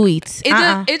cannot do it.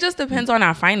 It just depends on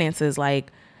our finances.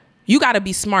 Like, you got to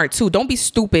be smart too. Don't be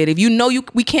stupid. If you know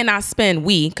we cannot spend,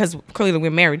 because clearly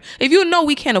we're married. If you know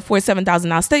we can't afford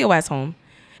 $7,000, stay your ass home.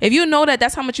 If you know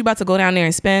that's how much you about to go down there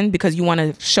and spend because you want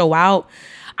to show out.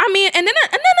 I mean, and then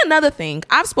another thing,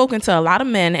 I've spoken to a lot of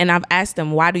men and I've asked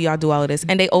them, why do y'all do all of this?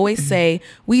 And they always say,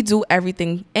 we do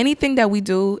everything. Anything that we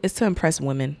do is to impress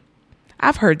women.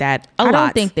 I've heard that a lot. I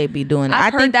don't think they be doing it.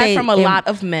 I've heard that from a lot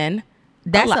of men.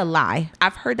 That's a lie.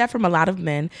 I've heard that from a lot of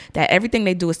men, that everything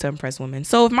they do is to impress women.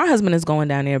 So if my husband is going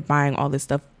down there buying all this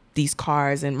stuff, these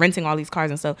cars and renting all these cars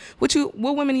and stuff, what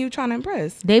women are you trying to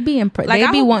impress? They be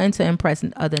wanting to impress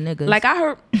other niggas. Like I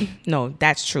heard, no,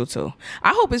 that's true too.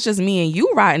 I hope it's just me and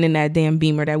you riding in that damn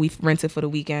Beamer that we rented for the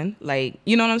weekend. Like,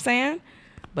 you know what I'm saying?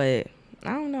 But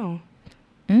I don't know.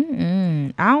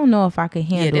 I don't know if I can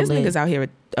handle it. Yeah, there's niggas out here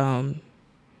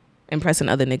impressing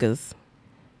other niggas.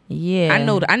 Yeah,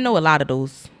 I know a lot of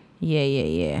those.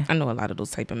 Yeah. I know a lot of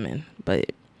those type of men,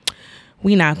 but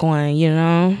we not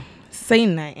going, say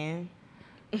nothing.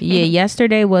 Yeah,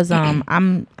 yesterday was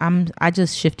I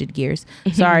just shifted gears.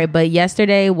 Sorry, but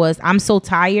yesterday was, I'm so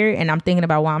tired and I'm thinking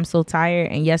about why I'm so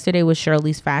tired. And yesterday was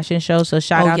Shirley's fashion show. So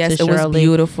shout out to Shirley. It was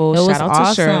beautiful. Shout out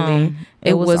to Shirley.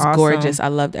 It was awesome. Gorgeous. I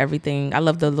loved everything. I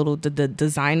love the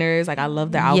designers. Like I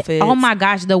love the outfits. Oh my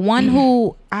gosh, the one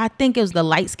who I think it was the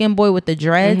light skinned boy with the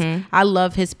dreads. I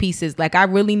love his pieces. Like I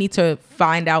really need to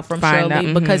find out from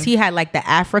Shirley because he had like the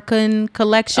African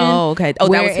collection. Oh, okay. Oh,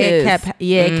 that was his.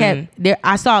 It kept there.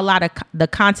 I saw a lot of the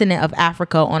continent of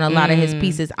Africa on a lot of his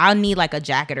pieces. I'll need like a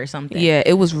jacket or something. Yeah,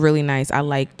 it was really nice. I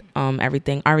liked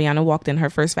everything. Ariana walked in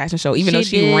her first fashion show, even though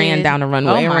she ran down the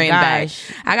runway and ran back.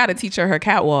 I gotta teach her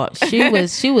catwalk.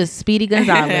 She was Speedy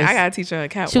Gonzalez. I gotta teach her a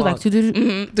catwalk. She was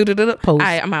like, pose. All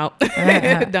right, I'm out.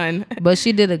 Done. But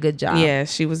she did a good job. Yeah,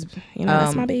 she was.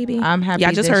 That's my baby. I'm happy. Yeah,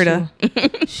 I just heard her.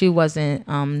 She wasn't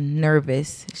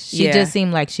nervous. She just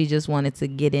seemed like she just wanted to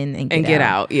get in and get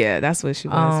out. Yeah, that's what she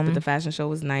was. But the fashion show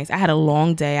was nice. I had a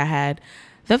long day. I had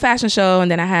the fashion show, and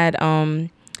then I had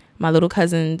my little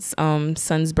cousin's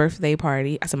son's birthday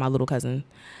party. I said my little cousin.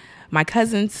 My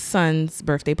cousin's son's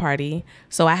birthday party.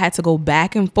 So I had to go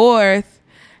back and forth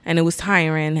and it was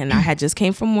tiring and I had just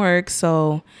came from work.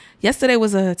 So yesterday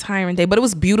was a tiring day, but it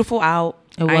was beautiful out.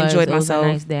 I enjoyed myself. It was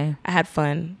a nice day. I had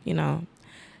fun,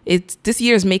 This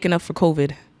year is making up for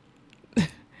COVID.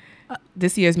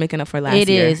 This year is making up for last year.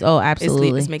 It is. Oh,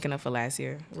 absolutely. It's making up for last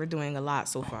year. We're doing a lot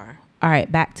so far. All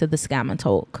right, back to the scammer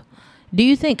talk. Do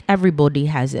you think everybody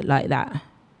has it like that?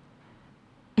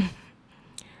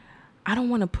 I don't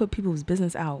want to put people's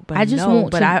business out, but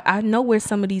I know where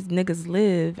some of these niggas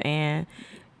live, and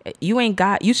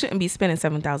you shouldn't be spending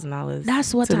 $7,000.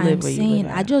 That's what I'm saying.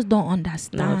 I just don't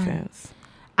understand. No offense.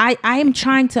 I am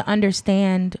trying to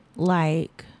understand,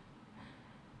 like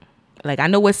I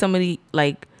know where somebody,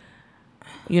 I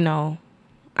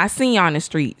seen y'all in the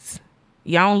streets.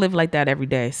 Y'all don't live like that every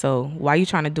day. So why you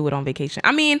trying to do it on vacation?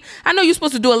 I mean, I know you're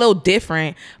supposed to do a little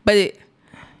different, but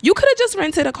you could have just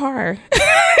rented a car,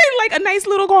 like a nice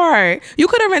little car. You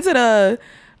could have rented a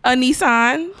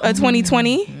Nissan, a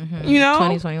 2020,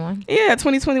 2021. Yeah,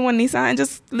 2021 Nissan, and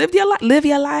just live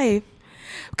your life.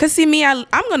 Cause see me, I'm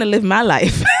gonna live my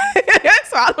life.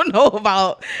 So I don't know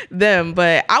about them,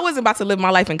 but I wasn't about to live my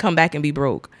life and come back and be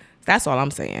broke. That's all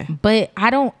I'm saying. But I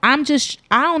don't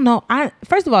know.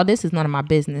 First of all, this is none of my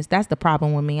business. That's the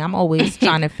problem with me. I'm always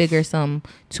trying to figure some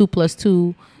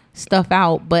 2+2 stuff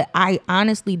out. But I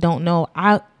honestly don't know.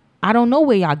 I don't know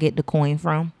where y'all get the coin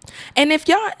from. And if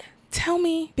y'all tell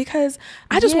me, because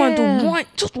I just want to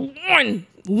do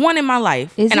one in my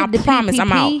life. Is and it I the promise PPP?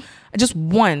 I'm out. Just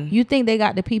one. You think they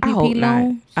got the PPP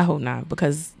loan? I hope not,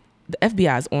 because the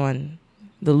FBI is on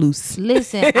the loose.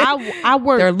 Listen, I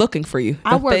work. They're looking for you.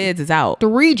 The feds is out.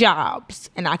 3 jobs,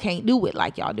 and I can't do it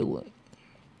like y'all do it.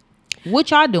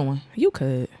 What y'all doing? You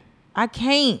could. I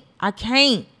can't.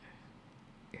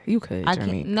 You could. I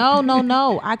can't.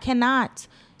 No. I cannot.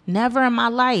 Never in my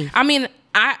life. I mean,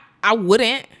 I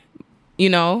wouldn't. You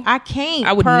know, I can't.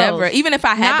 I would never. Even if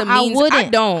I had the means, I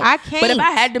don't. I can't. But if I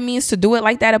had the means to do it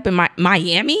like that up in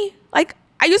Miami, like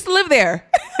I used to live there.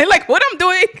 Like what I'm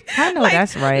doing. I know, like,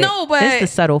 that's right. No, but it's the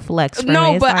subtle flex. For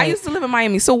no, me. but I used to live in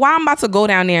Miami. So why I'm about to go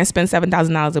down there and spend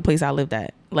 $7,000 at a place I lived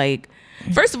at? Like,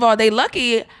 first of all, they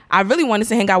lucky. I really wanted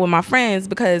to hang out with my friends,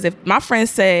 because if my friends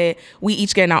said we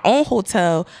each get in our own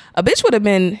hotel, a bitch would have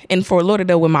been in Fort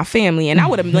Lauderdale with my family, and I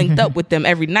would have linked up with them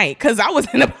every night, because I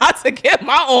wasn't about to get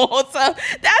my own hotel.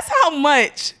 That's how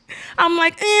much I'm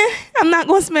like, I'm not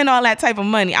going to spend all that type of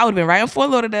money. I would have been right in Fort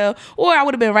Lauderdale, or I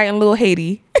would have been right in Little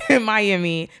Haiti in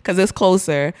Miami, because it's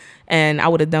closer, and I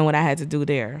would have done what I had to do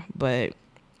there. But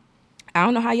I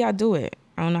don't know how y'all do it.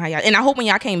 And I hope when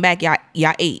y'all came back,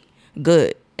 y'all ate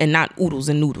good and not oodles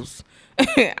and noodles.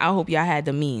 I hope y'all had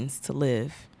the means to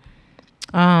live.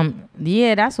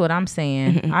 Yeah, that's what I'm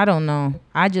saying. I don't know.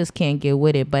 I just can't get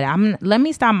with it. But let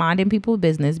me stop minding people's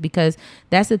business, because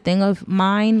that's the thing of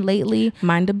mine lately.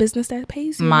 Mind the business that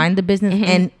pays you. Mind the business.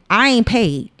 And I ain't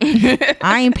paid.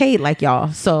 I ain't paid like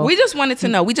y'all. So we just wanted to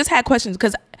know. We just had questions,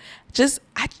 because just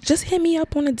hit me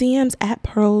up on the DMs at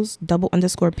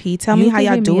Pearls_P. Tell me how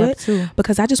y'all do it too,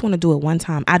 because I just want to do it one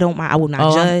time. I don't mind. I will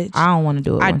not judge. I don't want to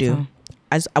do it. I do. Time.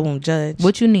 I won't judge.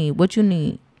 What you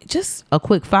need? Just a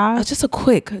quick 5. Just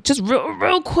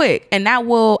real quick, and that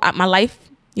will my life.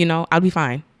 You know, I'll be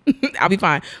fine. I'll be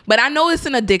fine. But I know it's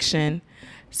an addiction.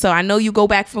 So I know you go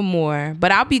back for more, but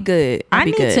I'll be good. I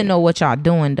need to know what y'all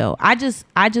doing though. I just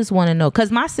want to know, because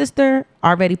my sister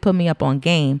already put me up on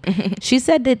game. She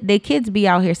said that their kids be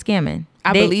out here scamming.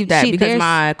 I believe that, because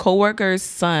my coworker's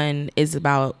son is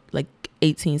about like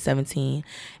 18, 17,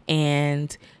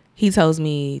 and he tells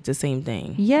me the same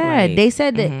thing. Yeah, they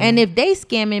said that, and if they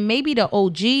scamming, maybe the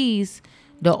OGs,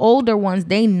 the older ones,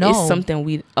 they know it's something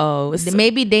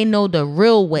maybe they know the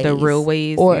real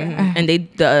ways. Or and they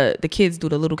the kids do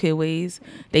the little kid ways.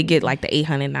 They get like the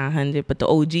 800, 900, but the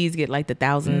OGs get like the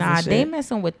thousands. Nah, they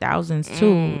messing with thousands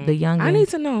too. The youngins. I need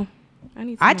to know.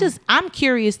 I'm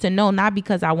curious to know, not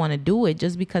because I want to do it,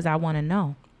 just because I want to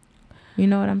know. You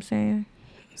know what I'm saying?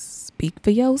 Speak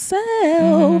for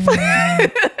yourself.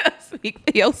 Speak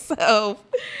for yourself.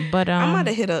 But I'm about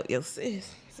to hit up your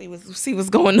sis. See what's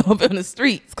going on in the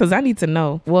streets, because I need to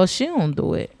know. Well, she don't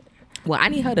do it. Well, I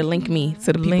need her to link me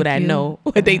to the people that know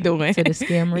what they doing. To the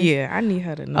scammers. Yeah, I need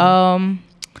her to know.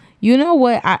 You know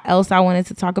what else I wanted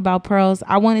to talk about, Pearls?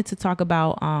 I wanted to talk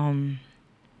about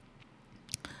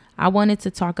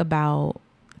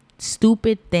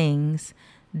stupid things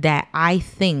that I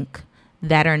think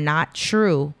that are not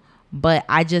true, but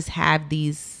I just have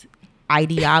these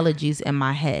ideologies in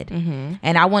my head.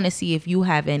 And I want to see if you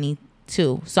have any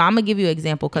too. So I'm gonna give you an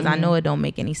example, because I know it don't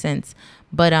make any sense,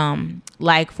 but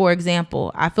like, for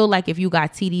example, I feel like if you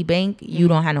got TD Bank, you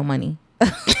don't have no money.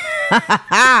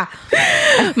 My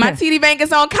TD Bank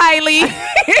is on Kylie.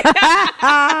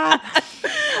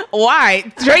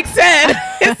 Why? Drake said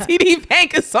his TD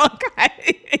Bank is on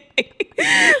Kylie.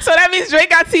 So that means Drake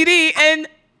got TD and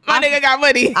my nigga got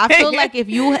money. I feel like if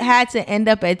you had to end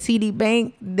up at TD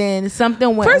Bank, then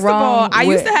something went wrong. First of all, I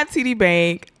used to have TD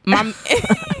Bank.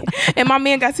 And my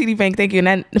man got TD Bank. Thank you.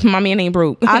 And my man ain't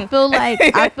broke. I feel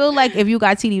like if you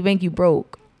got TD Bank, you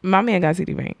broke. My man got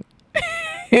TD Bank.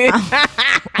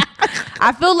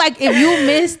 I feel like if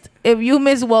you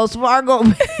missed Wells Fargo,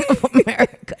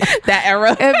 America, that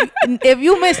era, if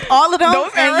you missed all of them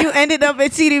and you ended up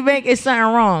at TD Bank, it's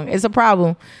something wrong. It's a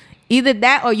problem. Either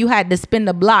that, or you had to spin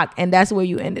the block, and that's where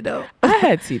you ended up. I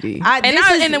had TD,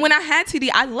 and when I had TD,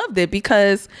 I loved it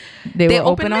because they were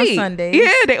open on Sundays.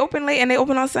 Yeah, they open late and they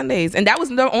open on Sundays, and that was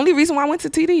the only reason why I went to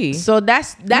TD. So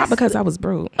that's not because I was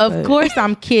broke. Of course,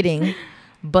 I'm kidding,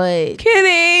 but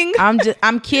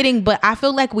I'm kidding, but I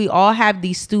feel like we all have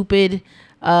these stupid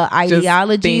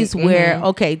ideologies where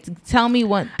tell me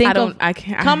one. Think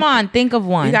of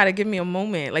one. You gotta give me a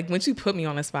moment. Like, once you put me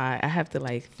on the spot, I have to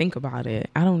like think about it.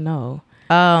 I don't know.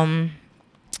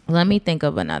 Let me think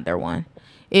of another one.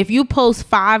 If you post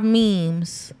 5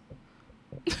 memes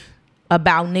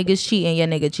about niggas cheating, your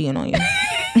nigga cheating on you.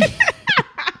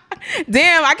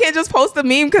 Damn, I can't just post a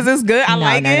meme because it's good. I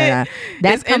like it. No.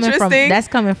 That's coming from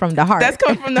the heart. That's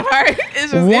coming from the heart.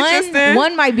 It's just interesting.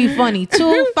 One might be funny.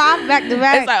 2, 5 back to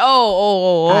back. It's like,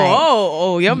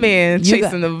 your man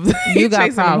chasing them hoes. You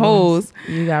got problems.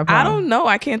 I don't know.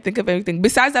 I can't think of anything.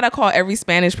 Besides that, I call every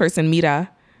Spanish person mira.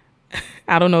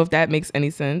 I don't know if that makes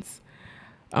any sense.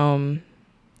 Ma'am,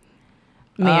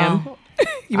 you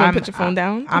want to put your phone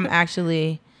down? I'm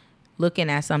actually looking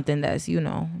at something that's,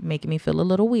 making me feel a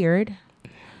little weird.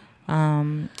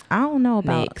 I don't know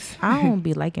about. Next. I don't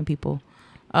be liking people.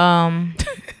 Okay.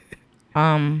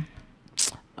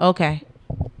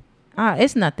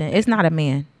 It's nothing. It's not a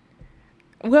man.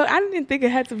 Well, I didn't think it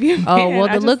had to be a man. Oh, well,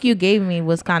 the look you gave me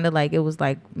was kind of like it was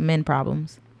like men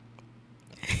problems,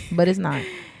 but it's not.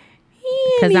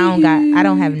 Because I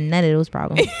don't have none of those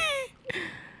problems.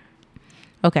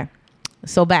 Okay,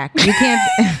 so back.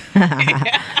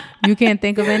 You can't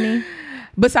think of any.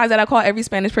 Besides that, I call every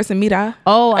Spanish person mira.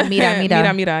 Oh,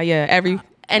 mira. Mira. Yeah,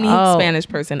 any Spanish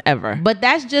person ever. But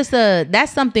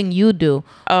that's something you do.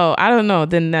 Oh, I don't know.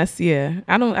 Then I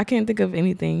can't think of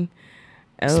anything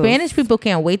else. Spanish people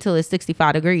can't wait till it's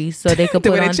 65 degrees so they could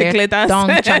put on their thong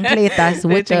chancletas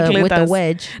with the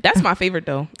wedge. That's my favorite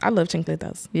though. I love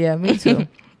chancletas. Yeah, me too.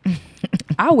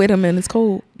 I'll wear them and it's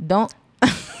cold.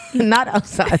 Not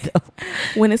outside though.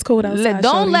 When it's cold outside.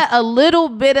 Don't let a little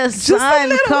bit of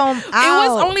sun come out. It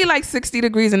was only like 60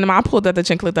 degrees and I pulled out the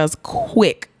chancletas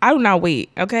quick. I do not wait.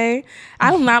 Okay.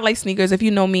 I do not like sneakers. If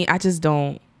you know me, I just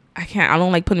don't. I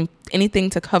don't like putting anything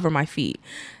to cover my feet.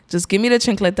 Just give me the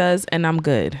chancletas and I'm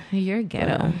good. You're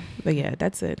ghetto. But yeah,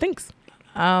 that's it. Thanks.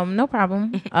 No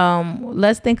problem.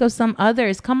 Let's think of some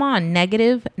others. Come on.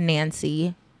 Negative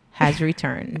Nancy has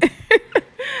returned.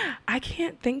 I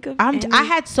can't think of any.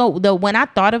 When I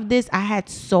thought of this, I had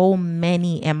so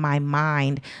many in my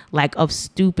mind, like of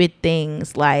stupid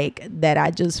things like that.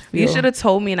 I just feel you should have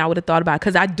told me and I would have thought about it,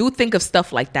 because I do think of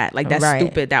stuff like that, like that's right.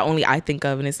 Stupid that only I think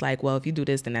of, and it's like, well, if you do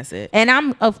this, then that's it. And I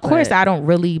don't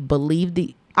really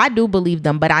believe I do believe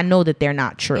them, but I know that they're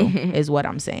not true. Is what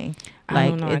I'm saying. Like, I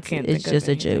don't know. It's just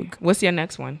a joke. What's your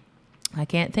next one? I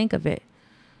can't think of it,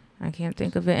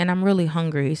 and I'm really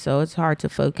hungry, so it's hard to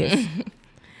focus.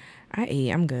 I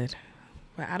ate. I'm good.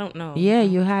 But I don't know. Yeah,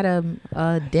 you had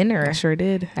a dinner. I sure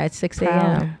did. At 6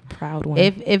 a.m. Proud one.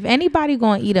 If anybody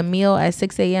going to eat a meal at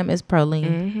 6 a.m. it's Pearline.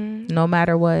 Mm-hmm. No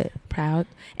matter what. Proud.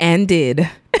 And did.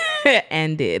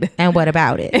 And did. And what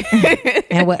about it?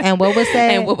 and what was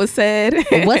said? And what was said?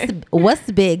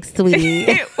 What's big,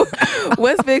 sweetie?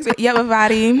 What's big? Yeah,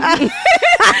 everybody. Yeah,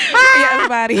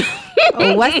 everybody.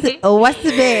 What's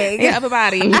the big? Yeah,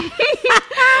 everybody.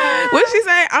 What she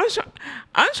say?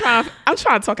 I'm trying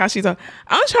to talk how she talk.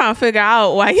 I'm trying to figure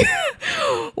out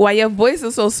why your voice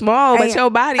is so small, but your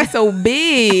body's so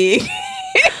big.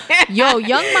 Yo,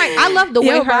 Young Miami, I love the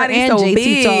way her and so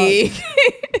JT talk.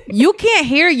 You can't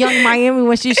hear Young Miami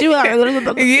when she like,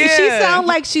 yeah. She sound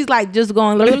like she's like just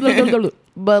going,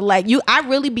 but like I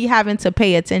really be having to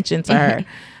pay attention to her.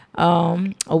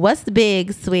 What's the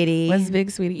big, sweetie? What's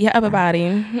big, sweetie? Yeah,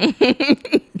 everybody.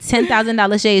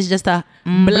 $10,000 shades just to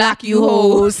block you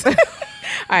hoes. All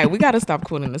right, we gotta stop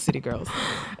quoting the city girls.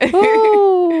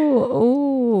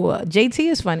 Ooh, JT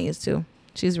is funniest too.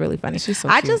 She's really funny. She's so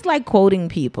cute. I just like quoting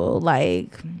people.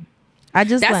 Like,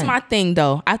 that's my thing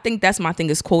though. I think that's my thing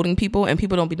is quoting people, and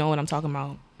people don't be knowing what I'm talking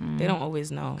about. They don't always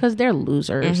know because they're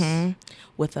losers. Mm-hmm.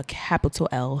 With a capital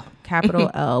L.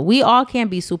 Capital L. We all can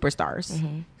be superstars.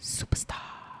 Mm-hmm.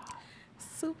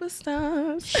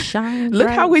 Superstars. Shine. Look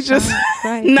bright, how we just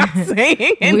not saying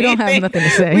anything. We don't have nothing to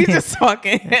say. We just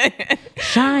talking.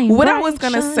 Shine. What bright, I was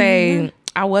gonna say,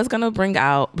 I was gonna bring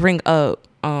up.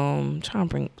 Trying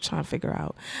to figure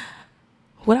out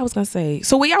what I was gonna say.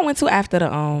 So where y'all went to after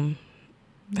the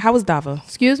how was Dava?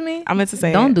 Excuse me? I meant to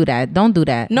say Don't do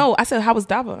that. No, I said how was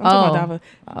Dava? I'm talking about Dava.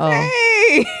 Oh.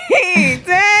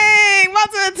 Dang,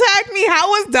 about to attack me. How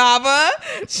was Dava?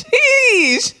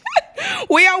 Sheesh.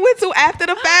 Where y'all went to after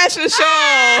the fashion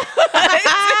show?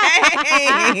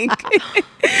 Dang.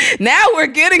 Now we're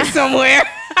getting somewhere.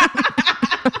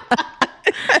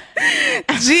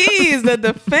 Jeez, the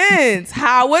defense.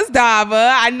 How was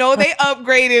Dava? I know they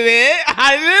upgraded it.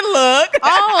 I didn't look.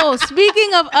 Oh,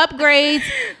 speaking of upgrades,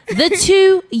 the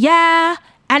 2-year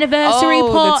anniversary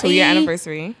party. The 2-year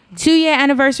anniversary. 2-year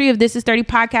anniversary of This Is 30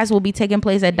 podcast will be taking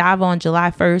place at Dava on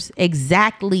July 1st.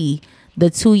 Exactly the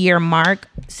 2-year mark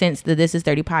since the This Is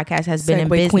 30 podcast has been in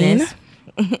business.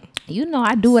 You know,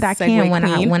 I do what I can when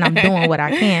I'm doing what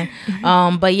I can.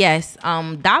 But yes,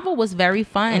 Dava was very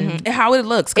fun. Mm-hmm. How it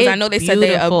looks, because I know they said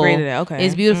they upgraded it. Okay,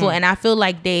 it's beautiful, and I feel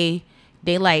like they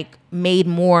like made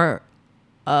more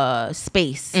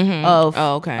space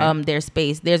of their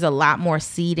space. There's a lot more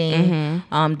seating.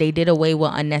 They did away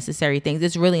with unnecessary things.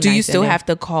 It's really nice. Do you still have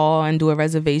to call and do a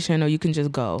reservation, or you can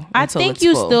just go? I think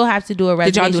you still have to do a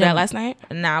reservation. Did y'all do that last night?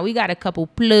 Nah, we got a couple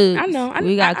plugs. I know.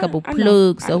 We got a couple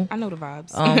plugs. So I know the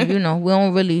vibes. You know, we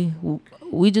don't really.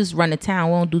 We just run the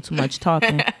town. We don't do too much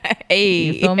talking. Hey,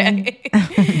 you feel me?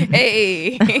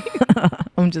 Hey,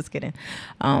 I'm just kidding.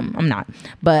 I'm not.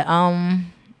 But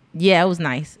yeah, it was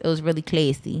nice. It was really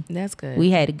classy. That's good.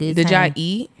 We had a good time. Did y'all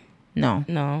eat?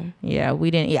 No. Yeah,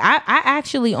 we didn't eat. I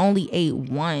actually only ate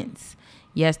once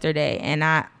yesterday, and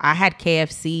I had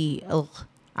KFC. Ugh,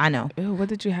 I know. Ew, what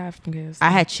did you have from KFC? I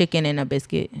had chicken and a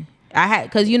biscuit.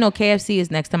 Because KFC is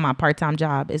next to my part-time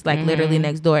job. It's like literally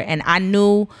next door. And I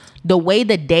knew the way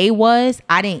the day was,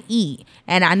 I didn't eat.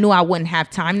 And I knew I wouldn't have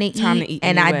time to eat.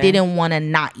 And anyway. I didn't want to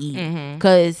not eat.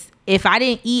 Because if I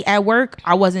didn't eat at work,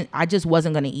 I just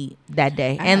wasn't going to eat that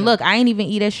day. And look, I ain't even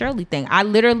eat at Shirley thing.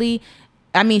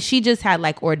 She just had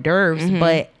like hors d'oeuvres,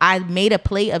 but I made a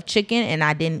plate of chicken and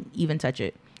I didn't even touch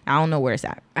it. I don't know where it's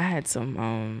at. I had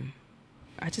some,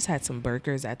 I just had some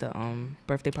burgers at the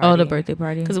birthday party. Oh, the birthday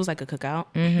party. Because it was like a cookout.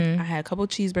 I had a couple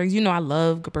cheeseburgers. I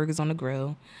love burgers on the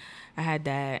grill. I had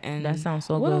that. And that sounds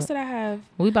so good. What else did I have?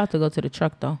 We about to go to the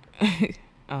truck, though.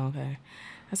 Oh, okay.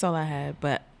 That's all I had.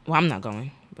 But, I'm not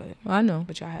going. But I know.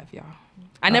 But y'all have, y'all.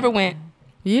 I never went.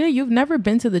 Yeah, you've never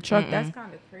been to the truck. That's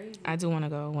kind of crazy. I do want to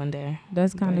go one day.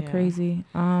 That's kind of crazy.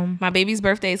 My baby's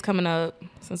birthday is coming up,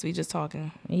 since we just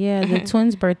talking. Yeah, the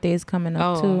twins' birthday is coming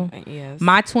up too. Yes.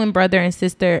 My twin brother and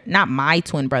sister, not my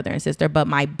twin brother and sister, but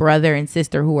my brother and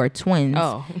sister who are twins.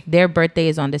 Oh. Their birthday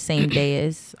is on the same day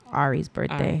as Ari's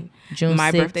birthday, June 6th.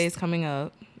 My birthday is coming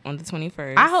up on the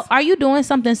 21st. Are you doing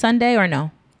something Sunday or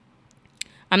no?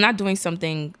 I'm not doing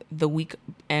something the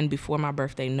weekend before my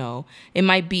birthday. No, it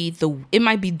might be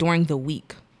during the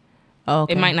week. Oh,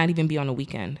 okay. It might not even be on the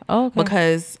weekend. Oh, okay.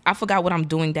 Because I forgot what I'm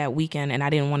doing that weekend, and I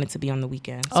didn't want it to be on the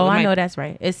weekend. So I know that's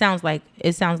right. It sounds like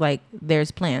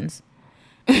there's plans.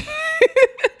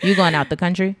 You going out the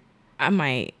country? I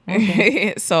might.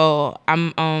 Okay. So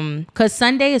I'm because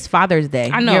Sunday is Father's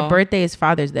Day. I know your birthday is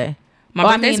Father's Day. My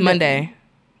birthday's Monday.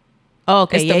 Oh,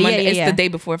 okay. It's the day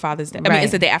before Father's Day. Right. I mean,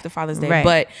 it's the day after Father's Day. Right.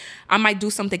 But I might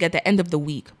do something at the end of the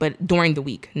week, but during the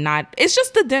week. Not. It's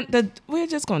just we're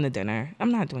just going to dinner.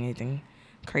 I'm not doing anything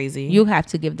crazy. You have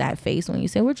to give that face when you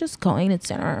say we're just going to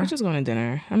dinner. We're just going to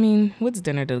dinner. I mean, what's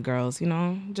dinner to the girls?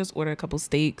 Just order a couple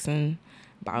steaks and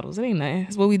bottles. It ain't nothing.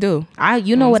 That's what we do.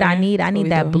 You know what I need? I need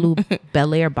that blue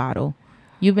Bel Air bottle.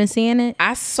 You've been seeing it?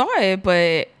 I saw it,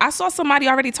 but I saw somebody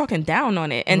already talking down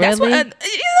on it. And really?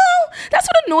 That's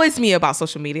what annoys me about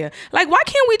social media. Like, why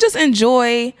can't we just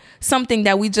enjoy something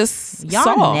that we just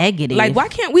saw? Negative. Like, why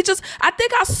can't we just... I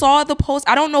think I saw the post.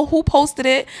 I don't know who posted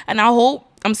it, and I hope...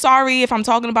 I'm sorry if I'm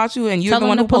talking about you and you're the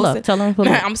one who posted. Tell them to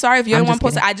pull up. I'm sorry if you're the one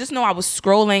posted. I just know I was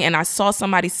scrolling and I saw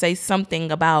somebody say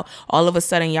something about all of a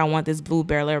sudden y'all want this blue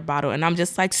Bel Air bottle. And I'm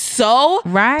just like, so?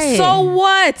 Right. So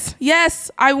what? Yes,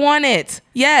 I want it.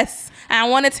 Yes. And I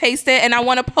want to taste it and I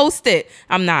want to post it.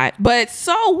 I'm not. But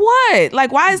so what?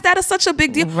 Like, why is that such a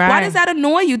big deal? Right. Why does that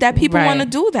annoy you that people want to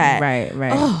do that? Right.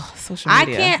 Oh, social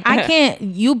media. I can't.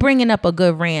 You bringing up a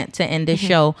good rant to end this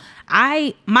show.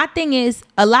 My thing is,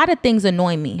 a lot of things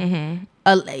annoy me.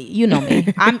 You know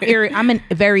me. I'm a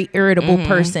very irritable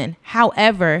person.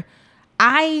 However,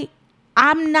 I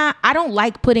don't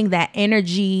like putting that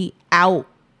energy out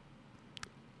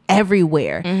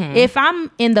everywhere. If I'm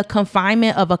in the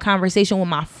confinement of a conversation with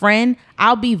my friend,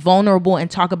 I'll be vulnerable and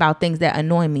talk about things that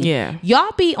annoy me. Yeah.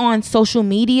 Y'all be on social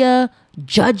media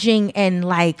judging and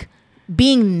like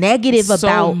being negative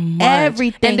about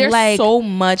everything. And there's so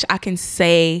much I can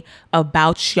say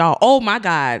about y'all. Oh my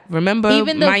God. Remember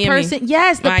even the Miami? Person,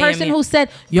 yes, the Miami. Person who said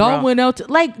y'all went out to,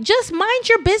 like, just mind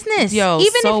your business. Yo,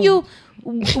 even if you,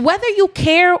 whether you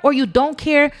care or you don't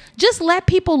care, just let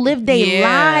people live their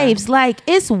lives. Like,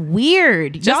 it's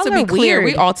weird. Just y'all to be clear, weird.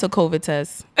 we all took COVID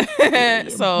tests.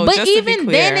 So, but just even to be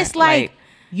clear, then, it's like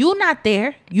you not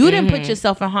there. You didn't put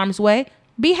yourself in harm's way.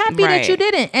 Be happy that you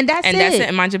didn't. And that's it.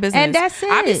 And mind your business. And that's it.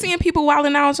 I be seeing people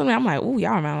wilding out on something. I'm like, ooh,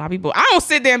 y'all around a lot of people. I don't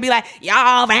sit there and be like,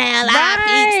 y'all around a lot of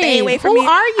people. Stay away from me. Who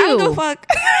are you? I don't give a fuck.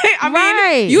 I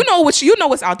mean, you know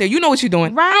what's out there. You know what you're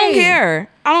doing. Right.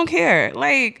 I don't care.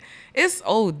 Like, it's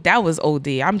that was OD.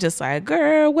 I'm just like,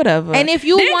 girl, whatever. And if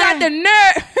you got the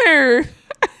nerve.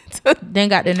 Then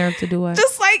got the nerve to do what?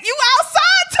 Just like, you outside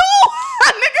too.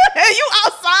 Nigga, you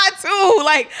outside too.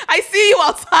 Like, I see you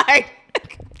outside.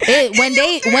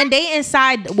 When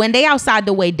they outside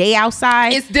the way they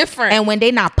outside, it's different. And when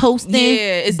they not posting,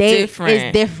 it's different.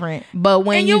 It's different. But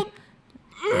when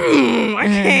I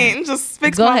can't just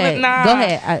fix go my ahead. lip. Nah. Go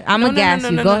ahead. I'm gonna gas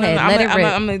you. Go ahead. Let it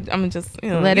rip. I'm just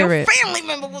let it rip. Family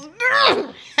member was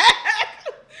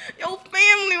your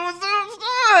family was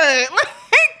upset.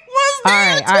 All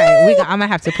right. I'm gonna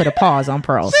have to put a pause on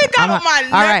Pearls. All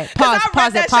right,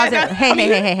 pause it.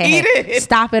 Hey.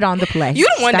 Stop it on the play. You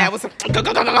the one that was.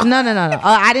 No.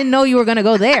 I didn't know you were gonna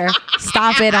go there.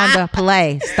 Stop it on the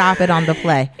play.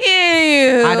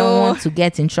 Ew. I don't want to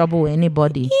get in trouble with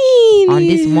anybody on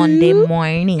this Monday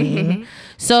morning.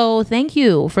 So thank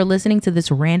you for listening to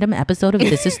this random episode of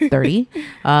This Is 30.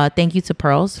 Thank you to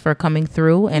Pearls for coming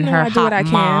through in her hot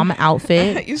mom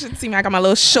outfit. You should see me. I got my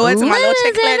little shorts and my little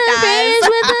chiclet thighs. You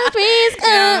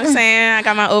know what I'm saying? I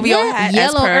got my OVO hat.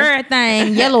 Yellow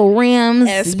everything. Yellow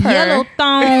rims. Yellow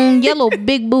thong. Yellow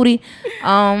big booty.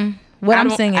 What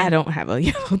I'm singing. I don't have a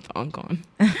yellow thong on.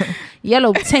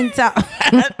 Yellow tank top.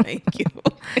 Thank you.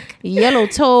 Yellow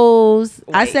toes.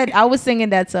 Wait. I was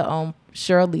singing that to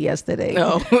Shirley yesterday.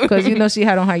 Because she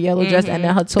had on her yellow dress and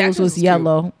then her toes was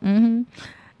yellow.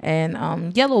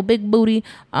 And yellow big booty.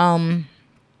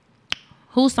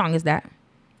 Whose song is that?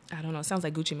 I don't know. It sounds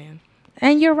like Gucci Mane.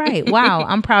 And you're right. Wow,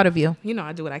 I'm proud of you.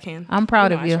 I do what I can. I'm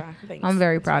proud of you. I'm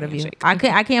very proud of you.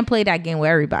 I can't play that game with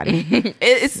everybody.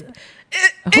 It's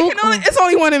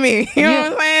only one of me. You know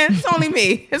what I'm saying? It's only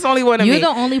me. It's only one of me. You're the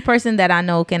only person that I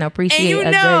know can appreciate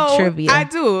a good trivia. I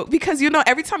do. Because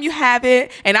every time you have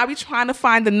it, and I'll be trying to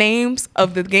find the names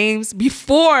of the games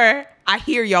before I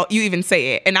hear you even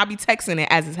say it. And I'll be texting it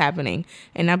as it's happening.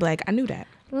 And I'll be like, I knew that.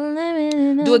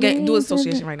 Do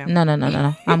association right now.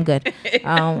 No. I'm good.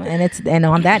 And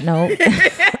on that note,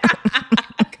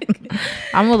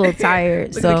 I'm a little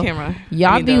tired. Look so at the camera.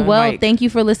 Y'all be well. Thank you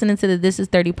for listening to the This Is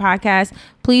 30 podcast.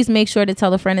 Please make sure to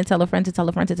tell a friend and tell a friend to tell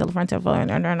a friend to tell a friend to tell a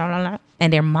friend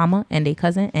and their mama and their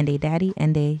cousin and their daddy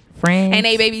and their friend and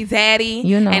they baby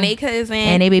daddy and they cousin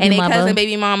and they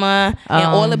baby mama and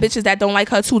all the bitches that don't like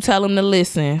her too. Tell them to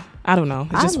listen. I don't know.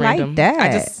 It's just random.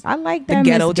 I like that. The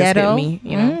ghetto just hit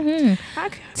me.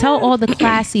 Tell all the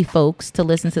classy folks to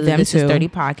listen to the This Is 30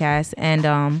 podcast.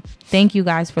 And thank you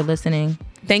guys for listening.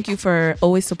 Thank you for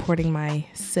always supporting my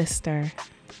sister.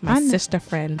 My sister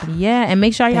friend. Yeah, and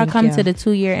make sure y'all come to the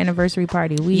 2-year anniversary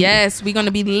party. We're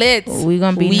gonna be lit. We're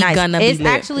gonna be nice. It's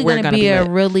actually gonna be a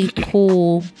really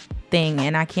cool thing,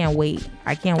 and I can't wait.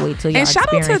 Till y'all and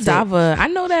shout out to it. Dava. I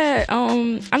know that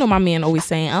I know my man always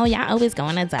saying, oh, y'all always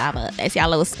going to Dava. That's y'all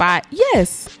little spot.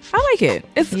 Yes, I like it.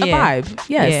 It's a vibe.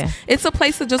 Yes. It's a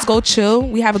place to just go chill.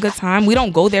 We have a good time. We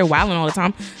don't go there wilding all the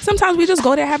time. Sometimes we just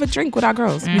go there, have a drink with our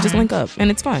girls. We just link up and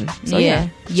it's fun. So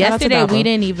yesterday we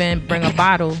didn't even bring a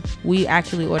bottle. We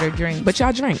actually ordered drinks. But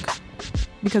y'all drink.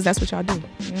 Because that's what y'all do.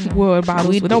 Well,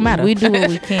 bottles, it don't matter. We do what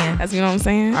we can. That's, you know what I'm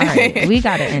saying? All right, we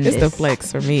gotta end this. It's the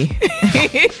flex for me.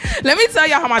 Let me tell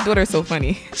y'all how my daughter is so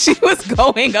funny. She was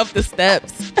going up the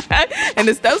steps, and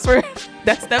the steps were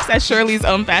at Shirley's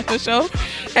fashion show,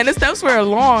 and the steps were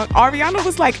long. Ariana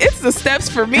was like, "It's the steps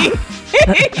for me."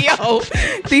 Yo,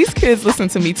 these kids listen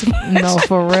to me too much. No,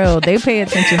 for real, they pay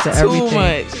attention to everything. Too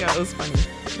much. Yeah, it was funny.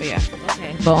 But yeah.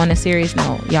 Okay. But on a serious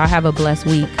note, y'all have a blessed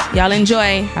week. Y'all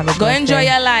enjoy. Go enjoy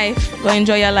your life. Go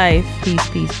enjoy your life.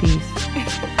 Peace.